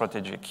and more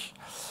strategic.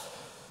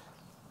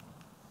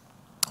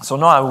 So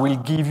now I will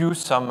give you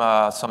some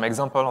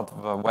example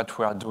of what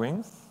we are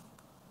doing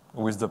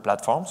with the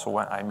platform. So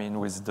I mean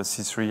with the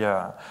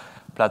C3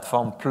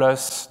 platform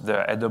plus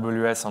the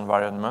AWS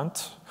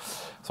environment.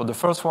 So the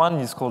first one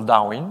is called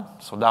Darwin.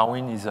 So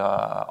Darwin is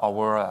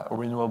our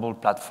renewable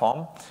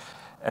platform.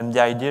 And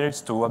the idea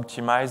is to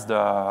optimize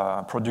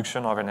the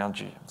production of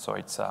energy. So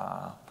it's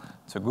a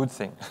good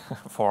thing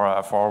for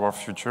our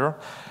future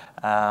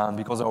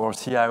because our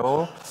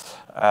CIO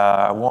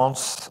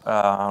wants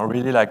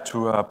really like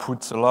to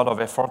put a lot of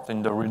effort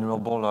in the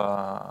renewable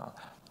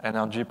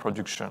energy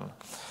production.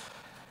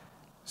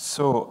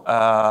 So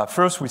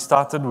first we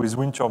started with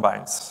wind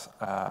turbines.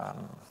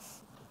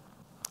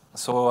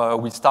 So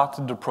we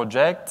started the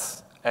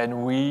project and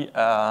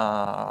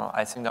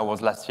I think that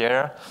was last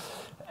year,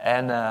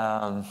 and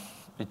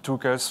it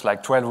took us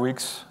like 12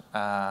 weeks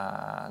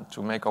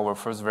to make our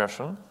first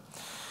version.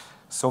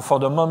 So for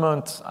the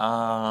moment,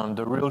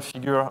 the real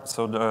figure,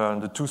 so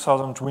the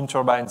 2,000 wind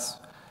turbines,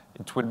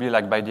 it will be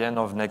like by the end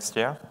of next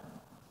year.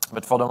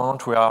 But for the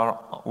moment, we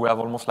have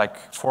almost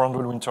like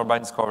 400 wind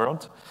turbines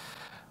covered,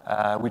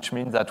 which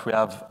means that we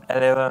have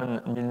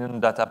 11 million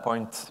data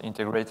points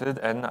integrated,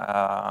 and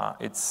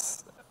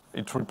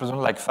it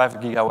represents like 5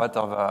 gigawatts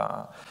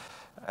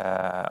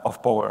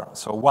of power.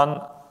 So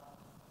one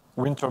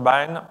wind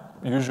turbine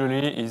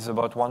usually is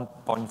about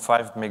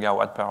 1.5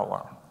 megawatt per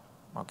hour.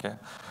 Okay,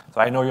 so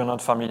I know you're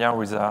not familiar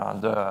with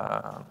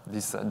the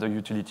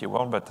utility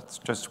world, but it's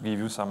just to give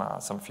you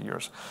some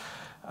figures.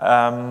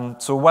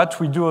 So what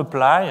we do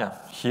apply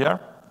here,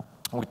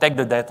 we take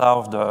the data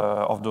of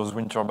those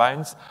wind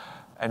turbines,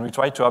 and we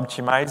try to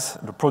optimize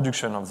the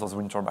production of those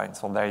wind turbines.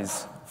 So there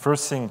is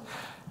first thing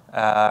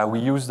we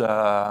use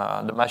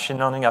the machine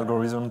learning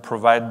algorithm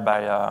provided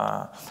by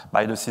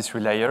the C3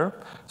 layer.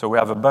 So we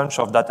have a bunch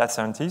of data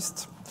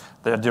scientists.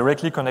 They are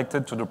directly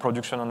connected to the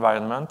production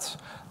environment.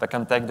 They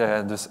can take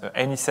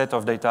any set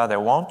of data they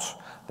want.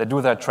 They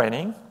do their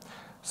training.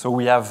 So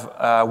we have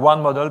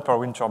one model per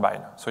wind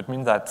turbine. So it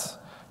means that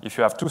if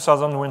you have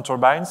 2,000 wind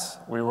turbines,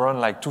 we run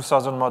like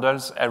 2,000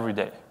 models every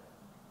day,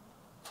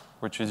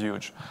 which is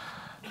huge.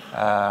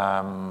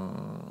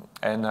 And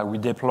we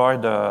deploy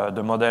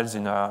the models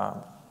in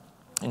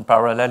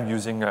parallel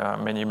using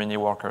many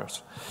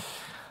workers.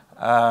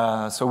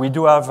 So we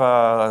do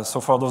have,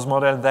 so for those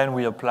models, then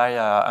we apply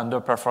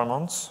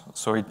underperformance.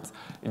 So it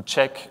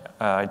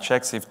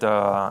checks if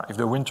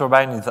the wind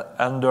turbine is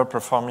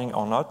underperforming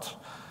or not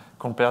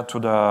compared to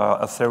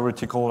the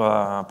theoretical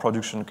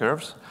production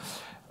curves.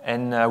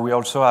 And we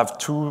also have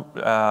two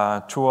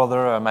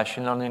other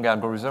machine learning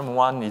algorithms.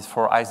 One is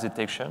for ice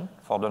detection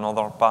for the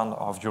northern part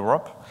of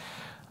Europe,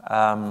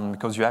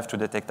 because you have to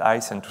detect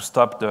ice and to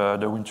stop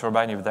the wind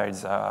turbine if there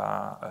is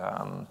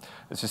a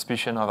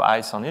suspicion of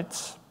ice on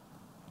it.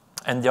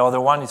 And the other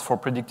one is for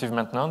predictive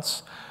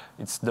maintenance.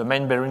 It's the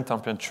main bearing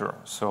temperature.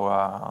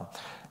 So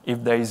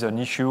if there is an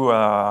issue,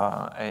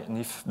 and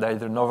if there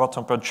is an over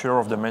temperature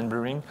of the main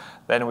bearing,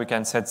 then we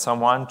can set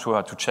someone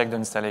to check the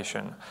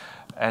installation.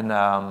 And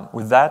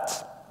with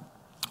that,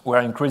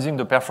 we're increasing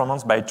the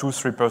performance by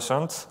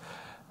 2-3%.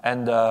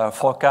 And the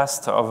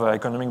forecast of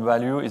economic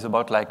value is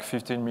about like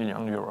 15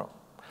 million euro.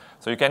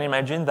 So you can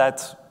imagine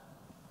that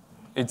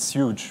it's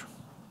huge.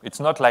 It's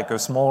not like a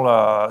small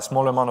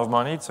amount of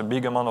money, it's a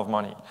big amount of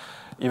money.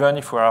 Even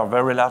if we are a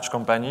very large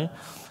company,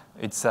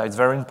 it's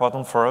very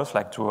important for us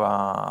like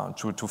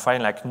to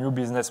find like new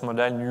business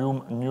model,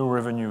 new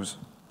revenues.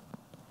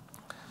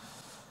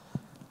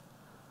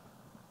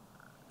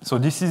 So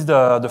this is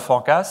the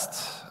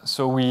forecast.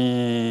 So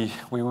we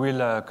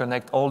will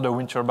connect all the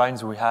wind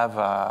turbines we have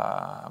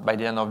by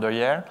the end of the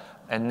year.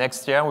 And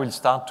next year, we'll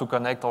start to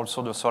connect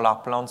also the solar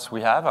plants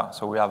we have.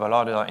 So we have a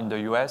lot in the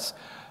US.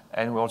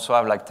 And we also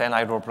have like 10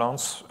 hydro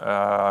plants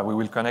we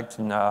will connect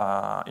in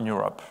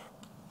Europe.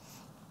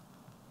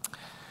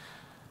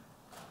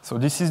 So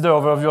this is the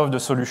overview of the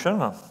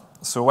solution.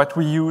 So what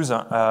we use,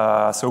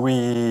 so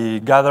we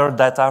gather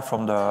data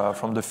from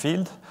the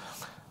field.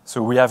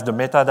 So we have the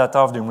metadata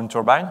of the wind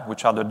turbine,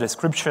 which are the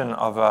description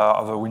of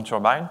a wind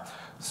turbine.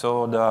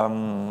 So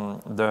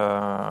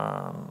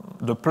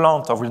the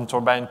plant of wind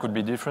turbine could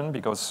be different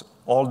because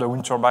all the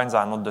wind turbines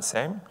are not the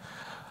same.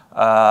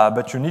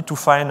 But you need to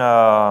find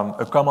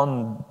a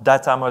common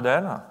data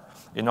model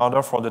in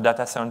order for the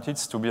data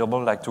scientists to be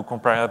able to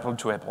compare apple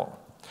to apple.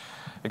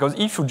 Because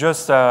if you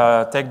just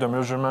take the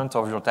measurement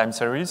of your time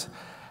series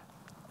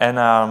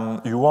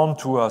and you want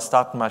to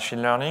start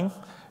machine learning,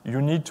 you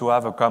need to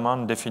have a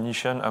common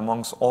definition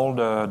amongst all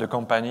the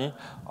company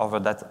of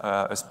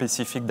a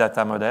specific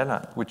data model,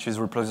 which is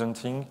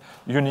representing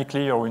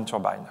uniquely your wind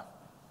turbine.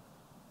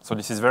 So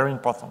this is very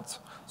important.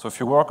 So if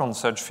you work on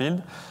such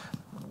field,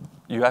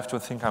 you have to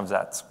think of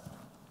that.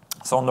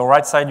 So on the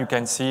right side, you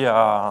can see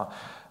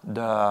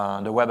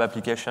the web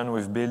application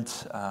we've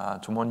built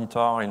to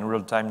monitor in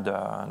real time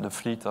the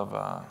fleet of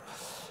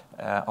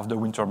the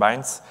wind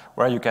turbines,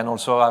 where you can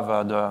also have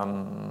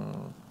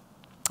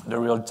the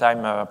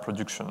real-time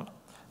production,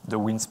 the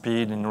wind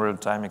speed in real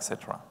time,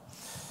 etc.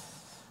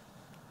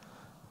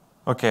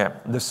 Okay,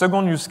 the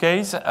second use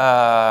case,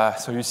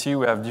 so you see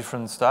we have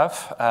different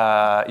stuff,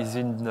 is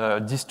in the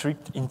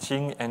district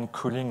heating and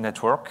cooling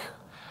network.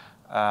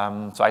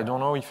 So I don't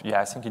know if,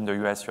 I think in the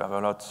US you have a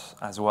lot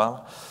as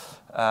well.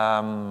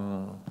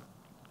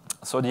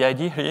 So the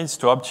idea here is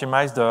to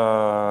optimize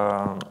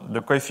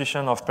the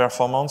coefficient of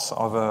performance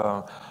of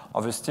a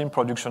steam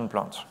production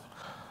plant.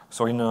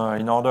 So in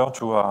order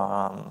to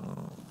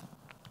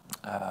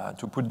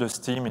put the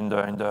steam in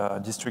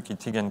the district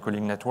heating and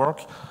cooling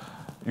network,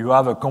 you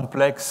have a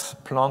complex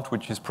plant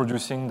which is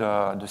producing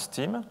the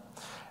steam.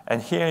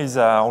 And here is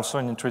also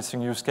an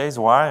interesting use case.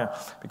 Why?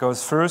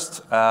 Because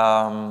first,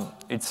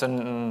 it's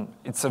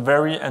a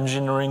very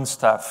engineering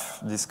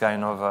stuff, this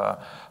kind of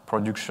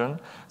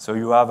production. So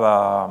you have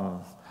a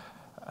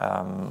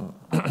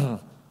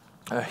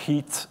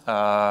heat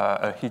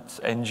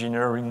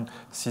engineering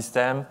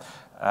system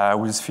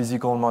with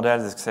physical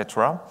models,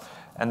 etc.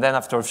 And then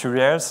after a few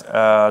years,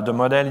 the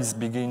model is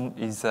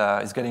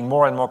getting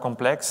more and more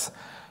complex.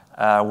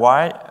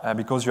 Why?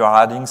 Because you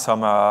are adding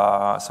some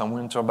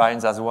wind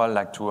turbines as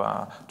well,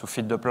 to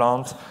feed the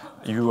plant.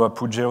 You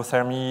put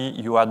geothermy,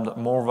 you add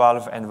more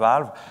valve, and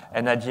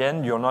at the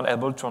end, you're not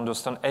able to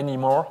understand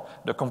anymore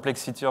the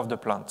complexity of the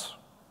plant.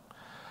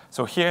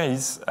 So here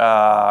is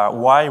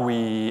why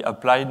we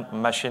applied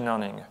machine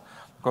learning.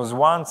 Because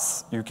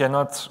once you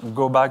cannot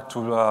go back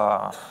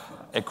to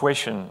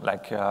equation,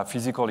 like a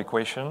physical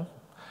equation,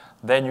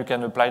 then you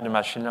can apply the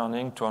machine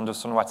learning to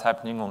understand what's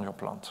happening on your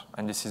plant.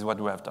 And this is what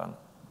we have done.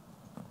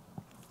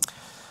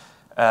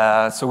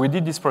 So we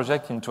did this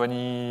project in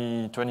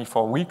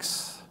 24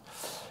 weeks.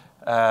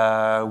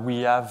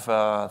 We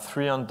have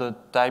 300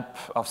 type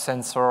of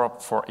sensor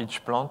for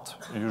each plant,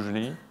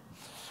 usually.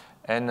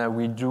 And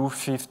we do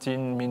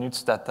 15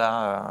 minutes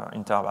data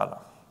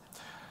interval.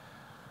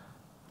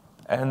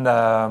 And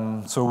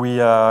so we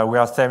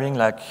are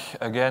saving,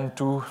 again,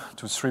 2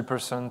 to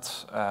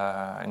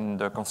 3% in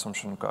the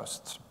consumption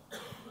cost.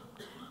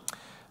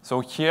 So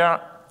here,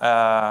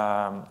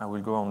 I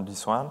will go on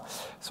this one.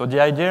 So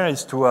the idea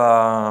is to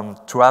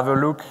have a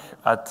look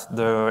at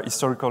the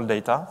historical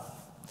data.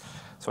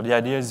 So the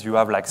idea is you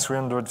have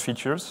 300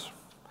 features,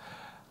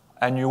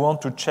 and you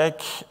want to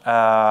check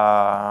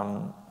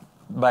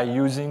by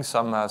using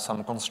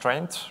some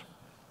constraints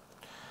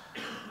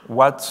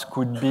what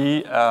could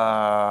be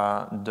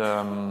the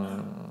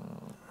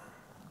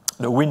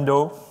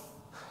window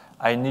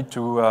I need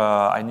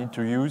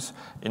to use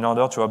in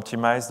order to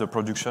optimize the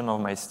production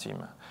of my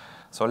steam.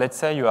 So let's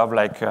say you have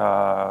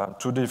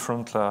two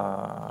different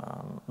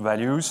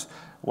values.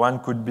 One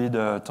could be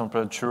the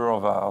temperature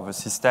of a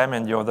system,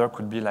 and the other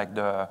could be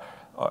the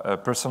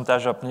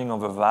percentage opening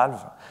of a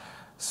valve.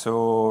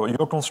 So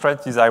your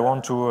constraint is I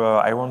want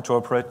to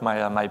operate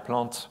my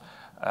plant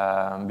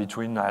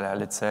between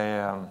let's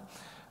say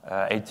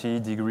 80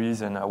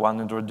 degrees and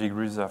 100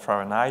 degrees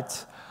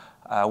Fahrenheit.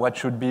 What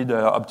should be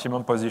the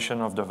optimum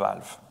position of the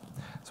valve?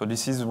 So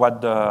this is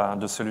what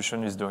the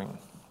solution is doing.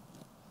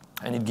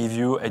 And it gives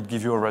you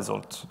a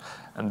result.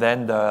 And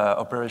then the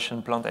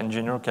operation plant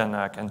engineer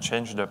can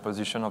change the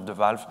position of the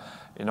valve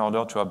in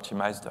order to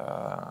optimize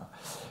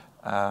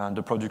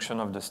the production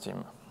of the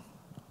steam.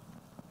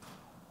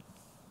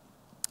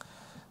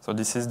 So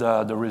this is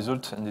the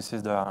result, and this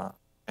is the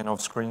kind of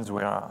screens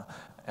where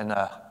and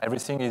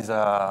everything is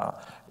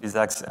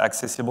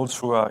accessible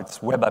through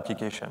its web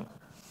application.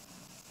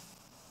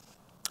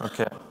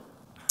 Okay,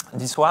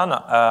 this one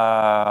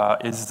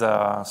is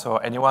so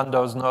anyone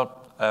does not.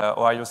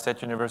 Ohio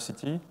State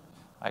University,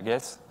 I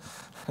guess.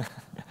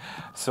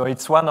 So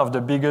it's one of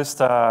the biggest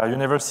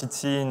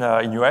university in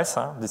US.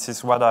 This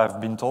is what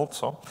I've been told.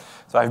 So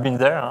I've been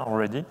there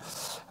already.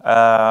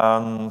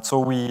 So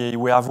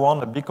we have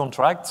won a big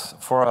contract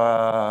for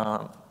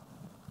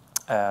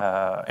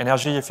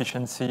energy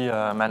efficiency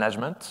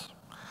management.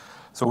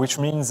 So which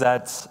means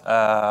that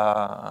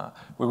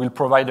we will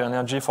provide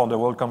energy for the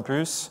whole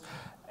campus.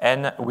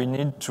 And we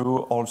need to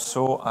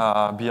also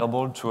be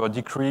able to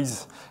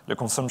decrease the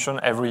consumption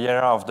every year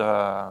of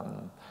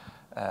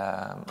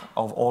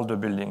of all the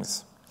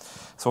buildings.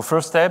 So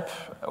first step,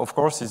 of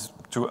course, is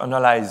to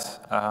analyze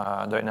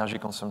the energy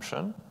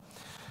consumption.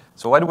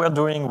 So what we're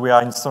doing, we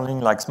are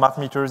installing like smart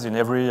meters in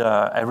every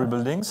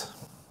buildings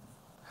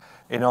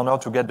in order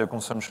to get the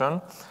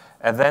consumption.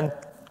 And then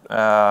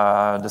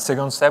the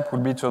second step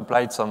would be to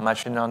apply some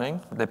machine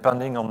learning,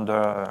 depending on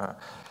the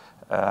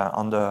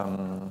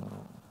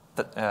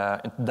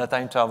data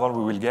interval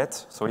we will get.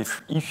 So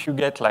if you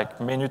get like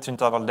minute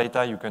interval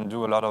data, you can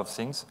do a lot of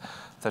things,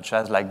 such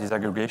as like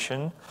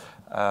disaggregation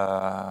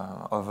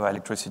of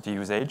electricity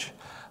usage.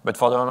 But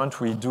for the moment,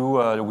 we do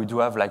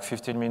have like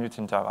 15-minute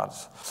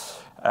intervals.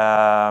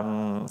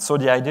 So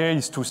the idea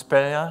is to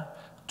spare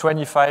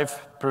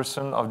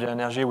 25% of the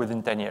energy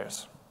within 10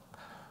 years.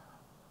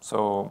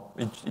 So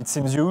it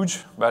seems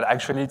huge, but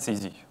actually it's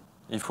easy.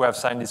 If we have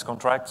signed this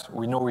contract,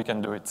 we know we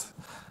can do it.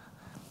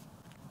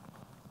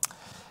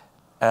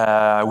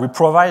 We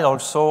provide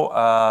also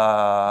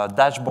a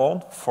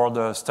dashboard for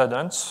the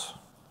students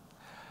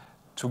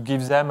to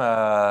give them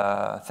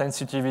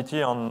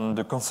sensitivity on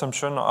the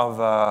consumption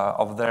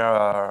of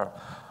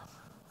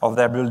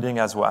their building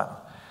as well.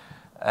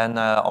 And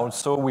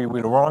also we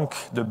will rank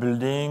the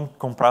building,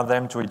 compare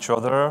them to each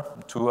other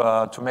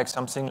to make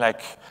something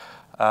like,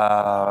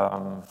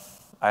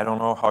 I don't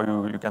know how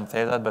you can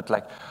say that, but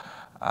like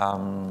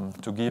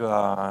to give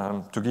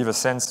a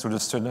sense to the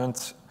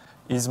student,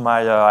 is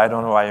my, I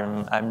don't know,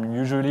 I'm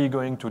usually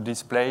going to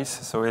this place,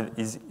 so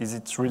is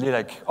it really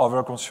like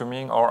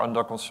over-consuming or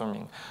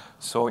under-consuming?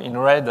 So in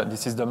red,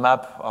 this is the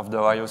map of the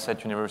Ohio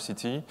State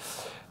University.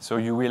 So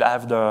you will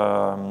have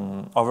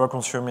the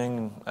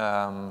over-consuming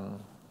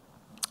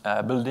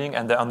building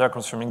and the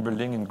under-consuming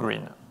building in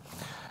green.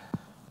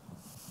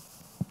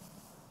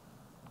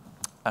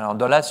 And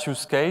the last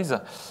use case,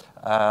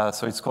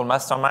 so it's called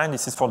Mastermind.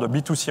 This is for the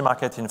B2C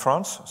market in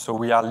France. So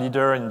we are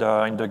leader in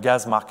the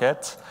gas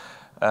market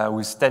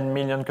with 10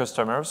 million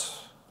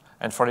customers.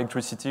 And for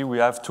electricity, we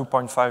have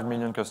 2.5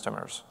 million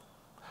customers.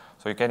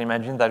 So you can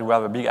imagine that we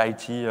have a big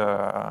IT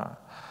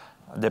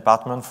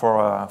department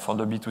for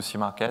the B2C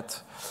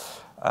market.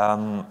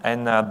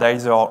 And there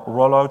is a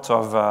rollout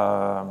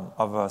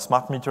of a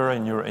smart meter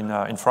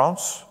in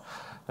France.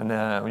 And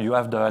you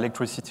have the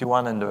electricity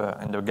one and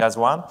the gas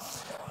one.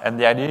 And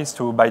the idea is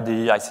to,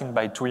 I think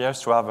by 2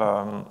 years, to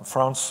have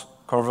France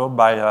covered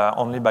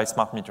only by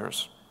smart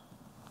meters.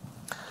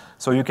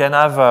 So you can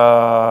have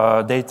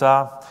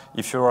data,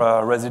 if you're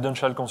a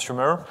residential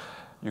consumer,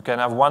 you can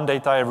have one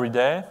data every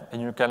day,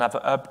 and you can have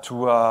up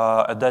to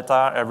a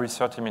data every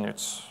 30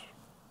 minutes.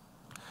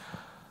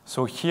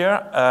 So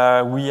here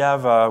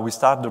we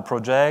start the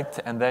project,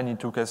 and then it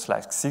took us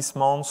like 6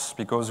 months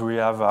because we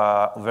have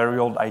a very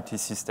old IT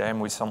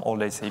system with some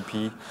old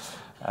SAP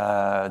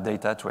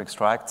data to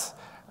extract,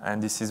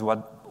 and this is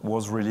what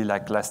was really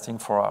like lasting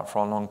for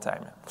a long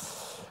time.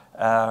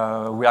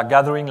 We are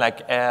gathering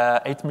like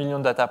 8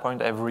 million data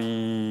points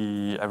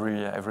every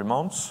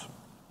month.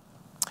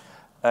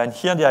 And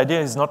here the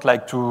idea is not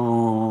like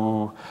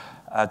to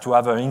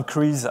have an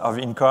increase of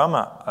income,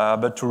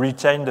 but to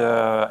retain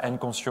the end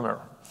consumer.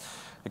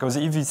 Because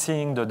if he's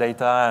seeing the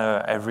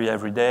data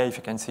every day, if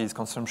you can see his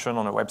consumption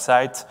on a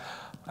website,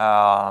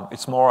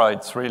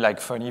 it's really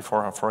like funny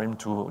for him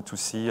to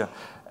see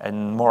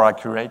and more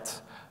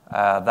accurate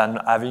than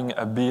having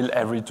a bill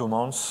every 2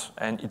 months,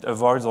 and it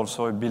avoids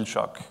also a bill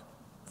shock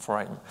for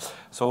him.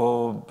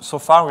 So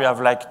far we have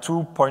like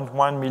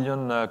 2.1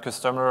 million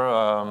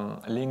customer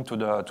linked to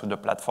the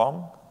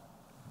platform.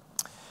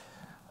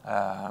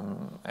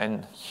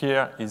 And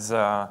here is,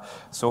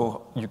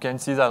 so you can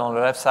see that on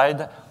the left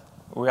side,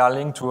 we are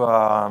linked to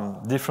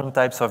different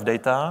types of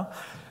data.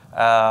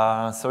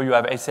 So you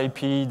have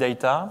SAP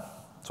data.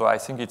 So I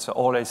think it's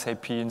all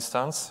SAP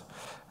instance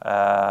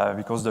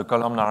because the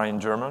columns are in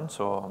German.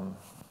 So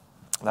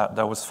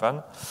that was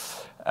fun.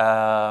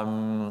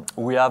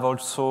 We have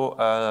also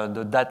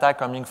the data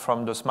coming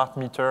from the smart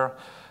meter.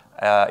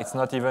 It's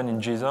not even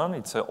in JSON.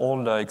 It's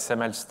all the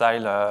XML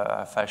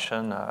style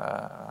fashion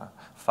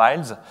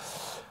files.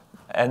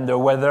 And the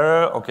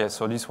weather, okay,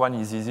 so this one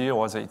is easy.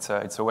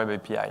 It's a web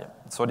API.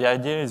 So the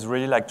idea is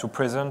really like to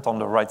present on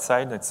the right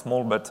side. It's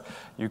small, but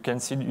you can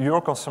see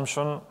your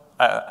consumption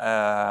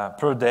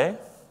per day,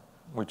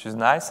 which is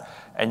nice.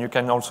 And you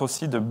can also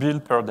see the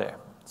bill per day.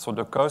 So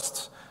the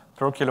cost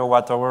per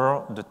kilowatt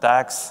hour, the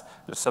tax,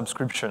 the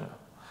subscription.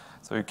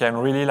 So you can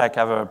really like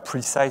have a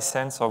precise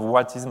sense of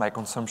what is my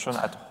consumption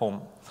at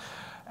home.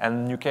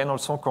 And you can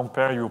also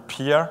compare your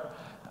peer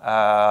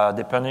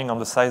depending on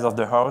the size of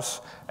the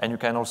house, and you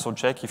can also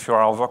check if you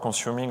are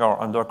over-consuming or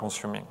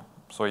under-consuming.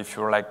 So if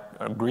you're like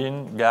a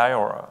green guy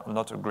or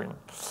not a green.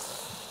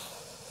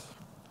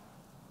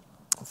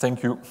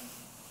 Thank you.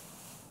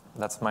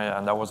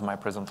 That was my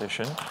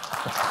presentation.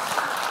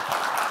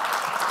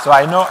 So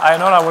I know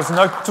I was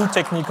not too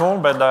technical,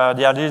 but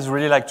the idea is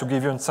really like to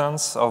give you a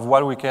sense of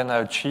what we can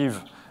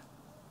achieve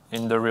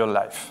in the real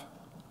life.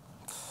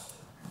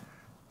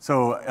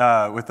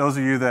 So with those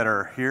of you that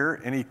are here,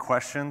 any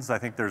questions? I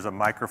think there's a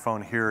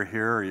microphone here,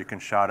 or you can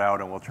shout out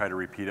and we'll try to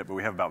repeat it, but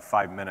we have about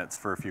 5 minutes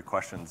for a few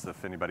questions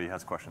if anybody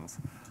has questions.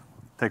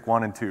 take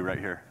 1 and 2 right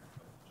here.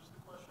 Just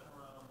a question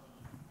around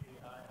the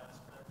AI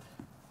aspect.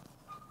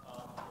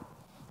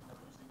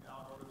 Using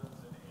algorithms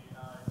and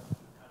AI to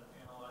kind of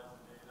analyze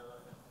the data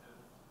and to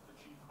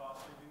achieve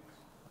cost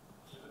savings.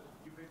 Could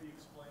you maybe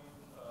explain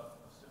a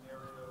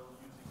scenario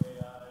using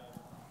AI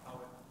and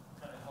how it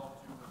kind of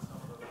helped you with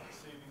some of the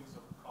savings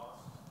of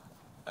costs?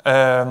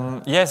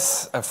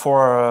 Yes,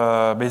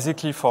 for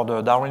basically for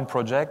the Darwin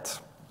project.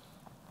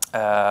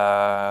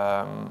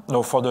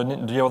 No, for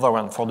the other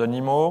one, for the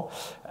NEMO,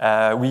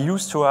 we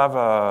used to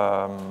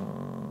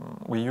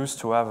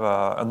have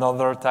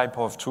another type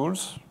of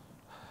tools,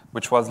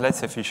 which was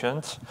less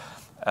efficient.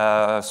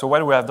 So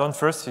what we have done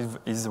first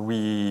is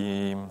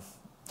we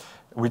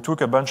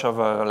took a bunch of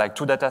like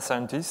 2 data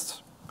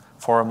scientists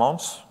for a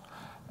month,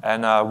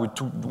 and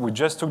we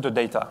just took the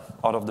data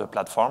out of the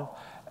platform,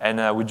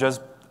 and we just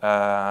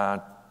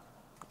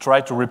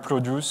tried to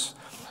reproduce.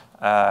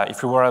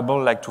 If we were able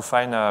like to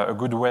find a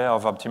good way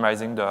of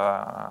optimizing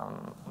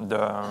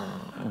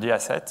the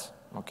asset,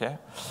 okay?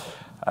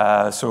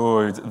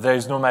 So there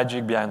is no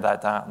magic behind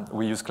that.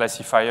 We use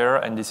classifier,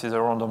 and this is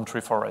a random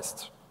tree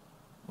forest,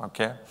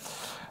 okay?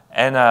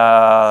 And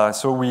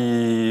so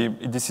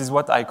this is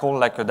what I call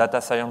like a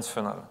data science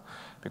funnel,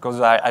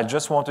 because I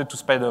just wanted to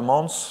spend a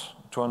month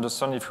to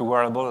understand if we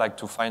were able like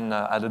to find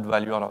added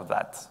value out of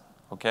that,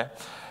 okay?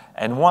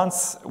 And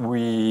once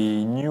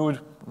we knew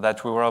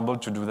that we were able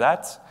to do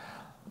that,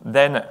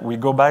 then we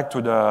go back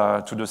to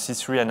the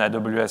C3 and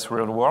AWS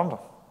real world,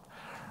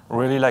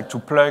 really like to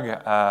plug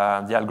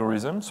the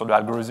algorithm. So the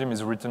algorithm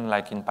is written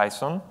like in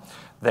Python.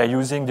 They're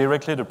using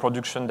directly the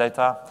production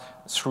data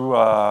through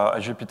a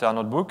Jupyter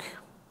notebook,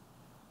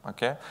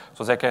 okay?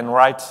 So they can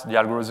write the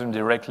algorithm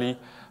directly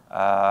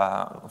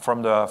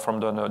from the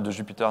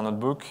Jupyter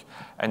notebook,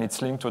 and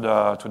it's linked to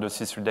the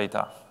C3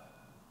 data.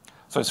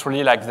 So it's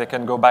really like they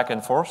can go back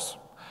and forth,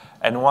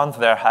 and once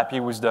they're happy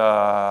with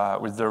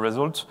the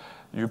result,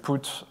 you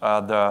put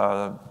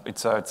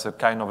it's a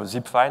kind of a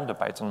zip file, the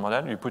Python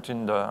model. You put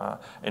in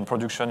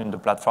production in the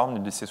platform,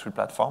 in the C3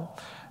 platform,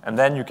 and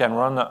then you can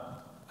run the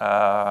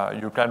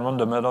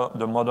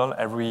model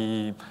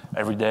every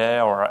day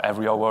or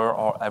every hour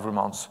or every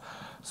month.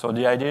 So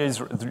the idea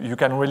is you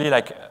can really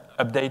like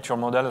update your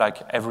model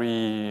like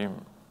every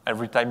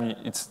time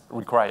it's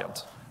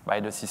required by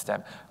the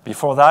system.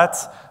 Before that,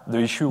 the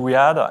issue we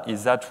had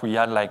is that we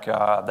had like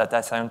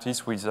data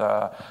scientists with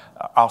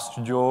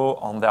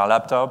RStudio on their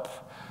laptop,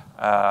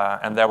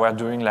 and they were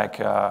doing like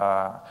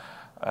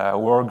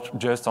work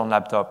just on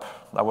laptop.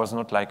 That was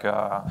not like,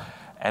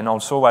 and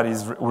also what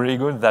is really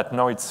good that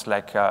now it's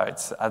like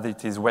as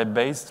it is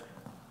web-based,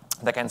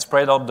 they can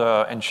spread out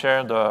and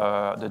share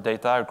the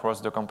data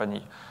across the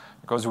company.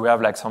 Because we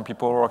have like some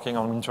people working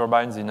on wind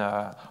turbines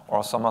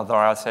or some other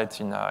assets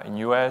in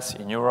US,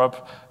 in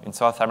Europe, in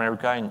South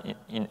America,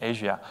 in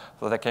Asia.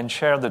 So they can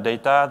share the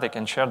data, they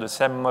can share the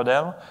same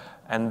model,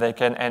 and they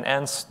can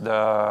enhance the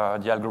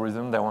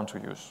algorithm they want to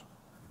use.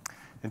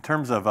 In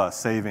terms of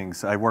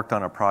savings, I worked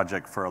on a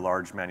project for a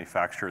large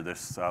manufacturer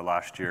this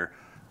last year.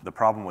 The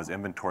problem was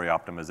inventory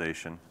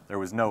optimization. There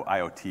was no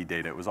IoT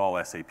data, it was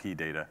all SAP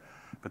data.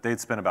 But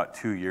they'd spent about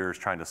 2 years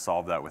trying to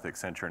solve that with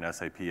Accenture and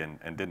SAP and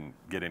didn't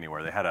get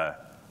anywhere. They had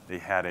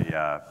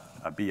a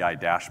BI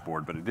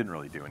dashboard, but it didn't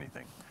really do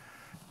anything.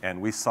 And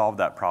we solved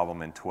that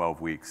problem in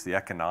 12 weeks. The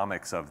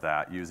economics of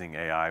that using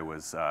AI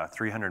was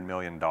 $300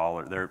 million.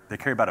 They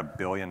carry about $1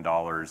 billion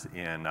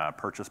in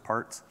purchase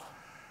parts.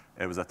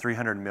 It was a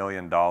 $300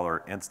 million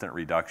instant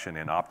reduction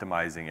in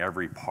optimizing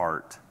every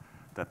part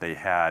that they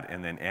had,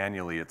 and then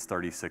annually it's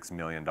 $36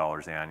 million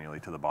annually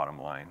to the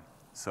bottom line.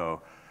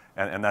 So.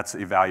 And that's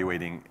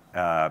evaluating,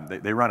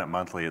 they run it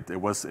monthly. It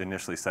was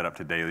initially set up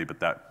to daily, but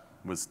that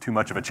was too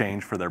much of a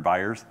change for their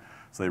buyers.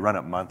 So they run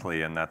it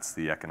monthly, and that's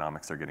the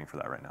economics they're getting for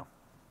that right now.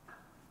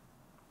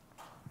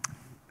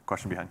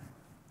 Question behind? Is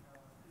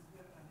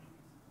there any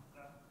exit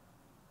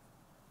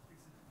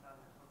plan,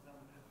 for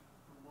example, if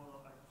the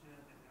model like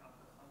changed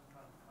after some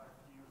kind of 5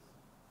 years,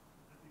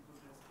 that people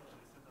just say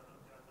that I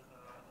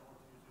don't want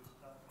to use your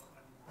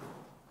platform anymore?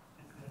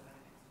 Is there any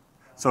exit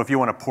plan? So if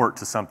you want to port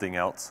to something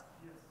else?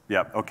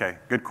 Yeah, okay,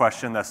 good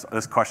question.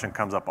 This question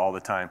comes up all the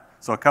time.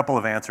 So a couple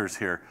of answers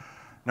here.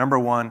 Number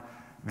one,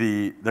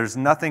 there's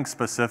nothing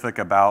specific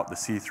about the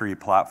C3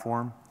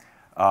 platform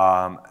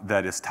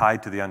that is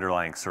tied to the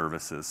underlying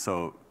services.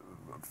 So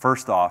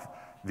first off,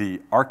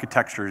 the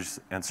architectures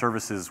and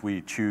services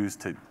we choose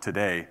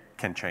today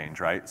can change,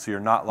 right? So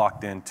you're not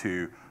locked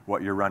into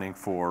what you're running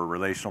for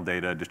relational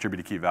data,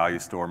 distributed key value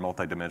store,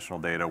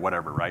 multidimensional data,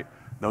 whatever, right?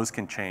 Those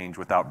can change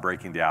without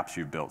breaking the apps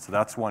you've built. So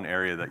that's one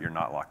area that you're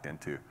not locked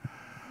into.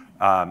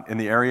 In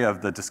the area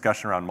of the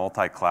discussion around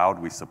multi-cloud,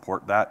 we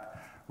support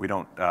that. We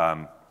don't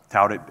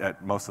tout it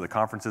at most of the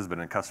conferences, but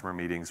in customer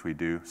meetings we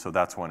do, so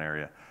that's one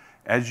area.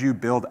 As you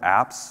build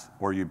apps,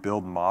 or you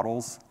build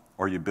models,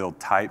 or you build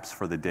types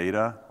for the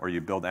data, or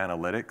you build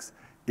analytics,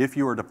 if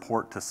you were to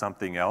port to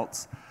something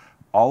else,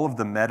 all of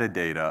the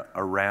metadata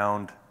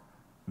around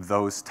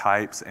those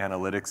types,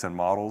 analytics, and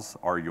models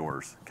are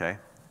yours, okay?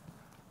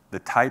 The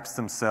types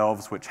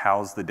themselves, which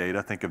house the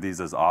data, think of these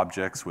as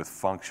objects with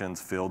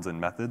functions, fields, and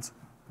methods,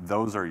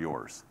 those are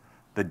yours.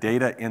 The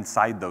data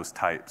inside those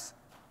types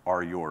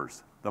are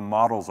yours. The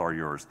models are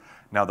yours.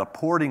 Now, the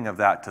porting of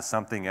that to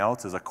something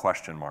else is a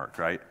question mark,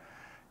 right?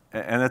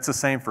 And it's the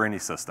same for any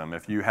system.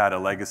 If you had a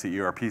legacy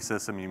ERP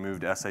system, you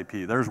moved to SAP,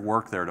 there's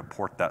work there to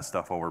port that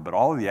stuff over, but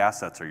all of the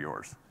assets are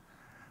yours.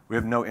 We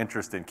have no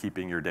interest in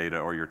keeping your data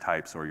or your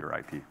types or your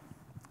IP.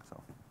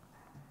 So,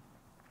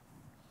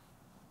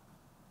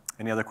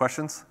 any other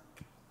questions?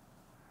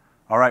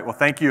 All right, well,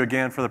 thank you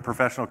again for the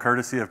professional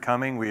courtesy of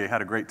coming. We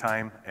had a great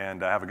time,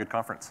 and have a good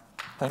conference.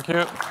 Thank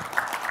you.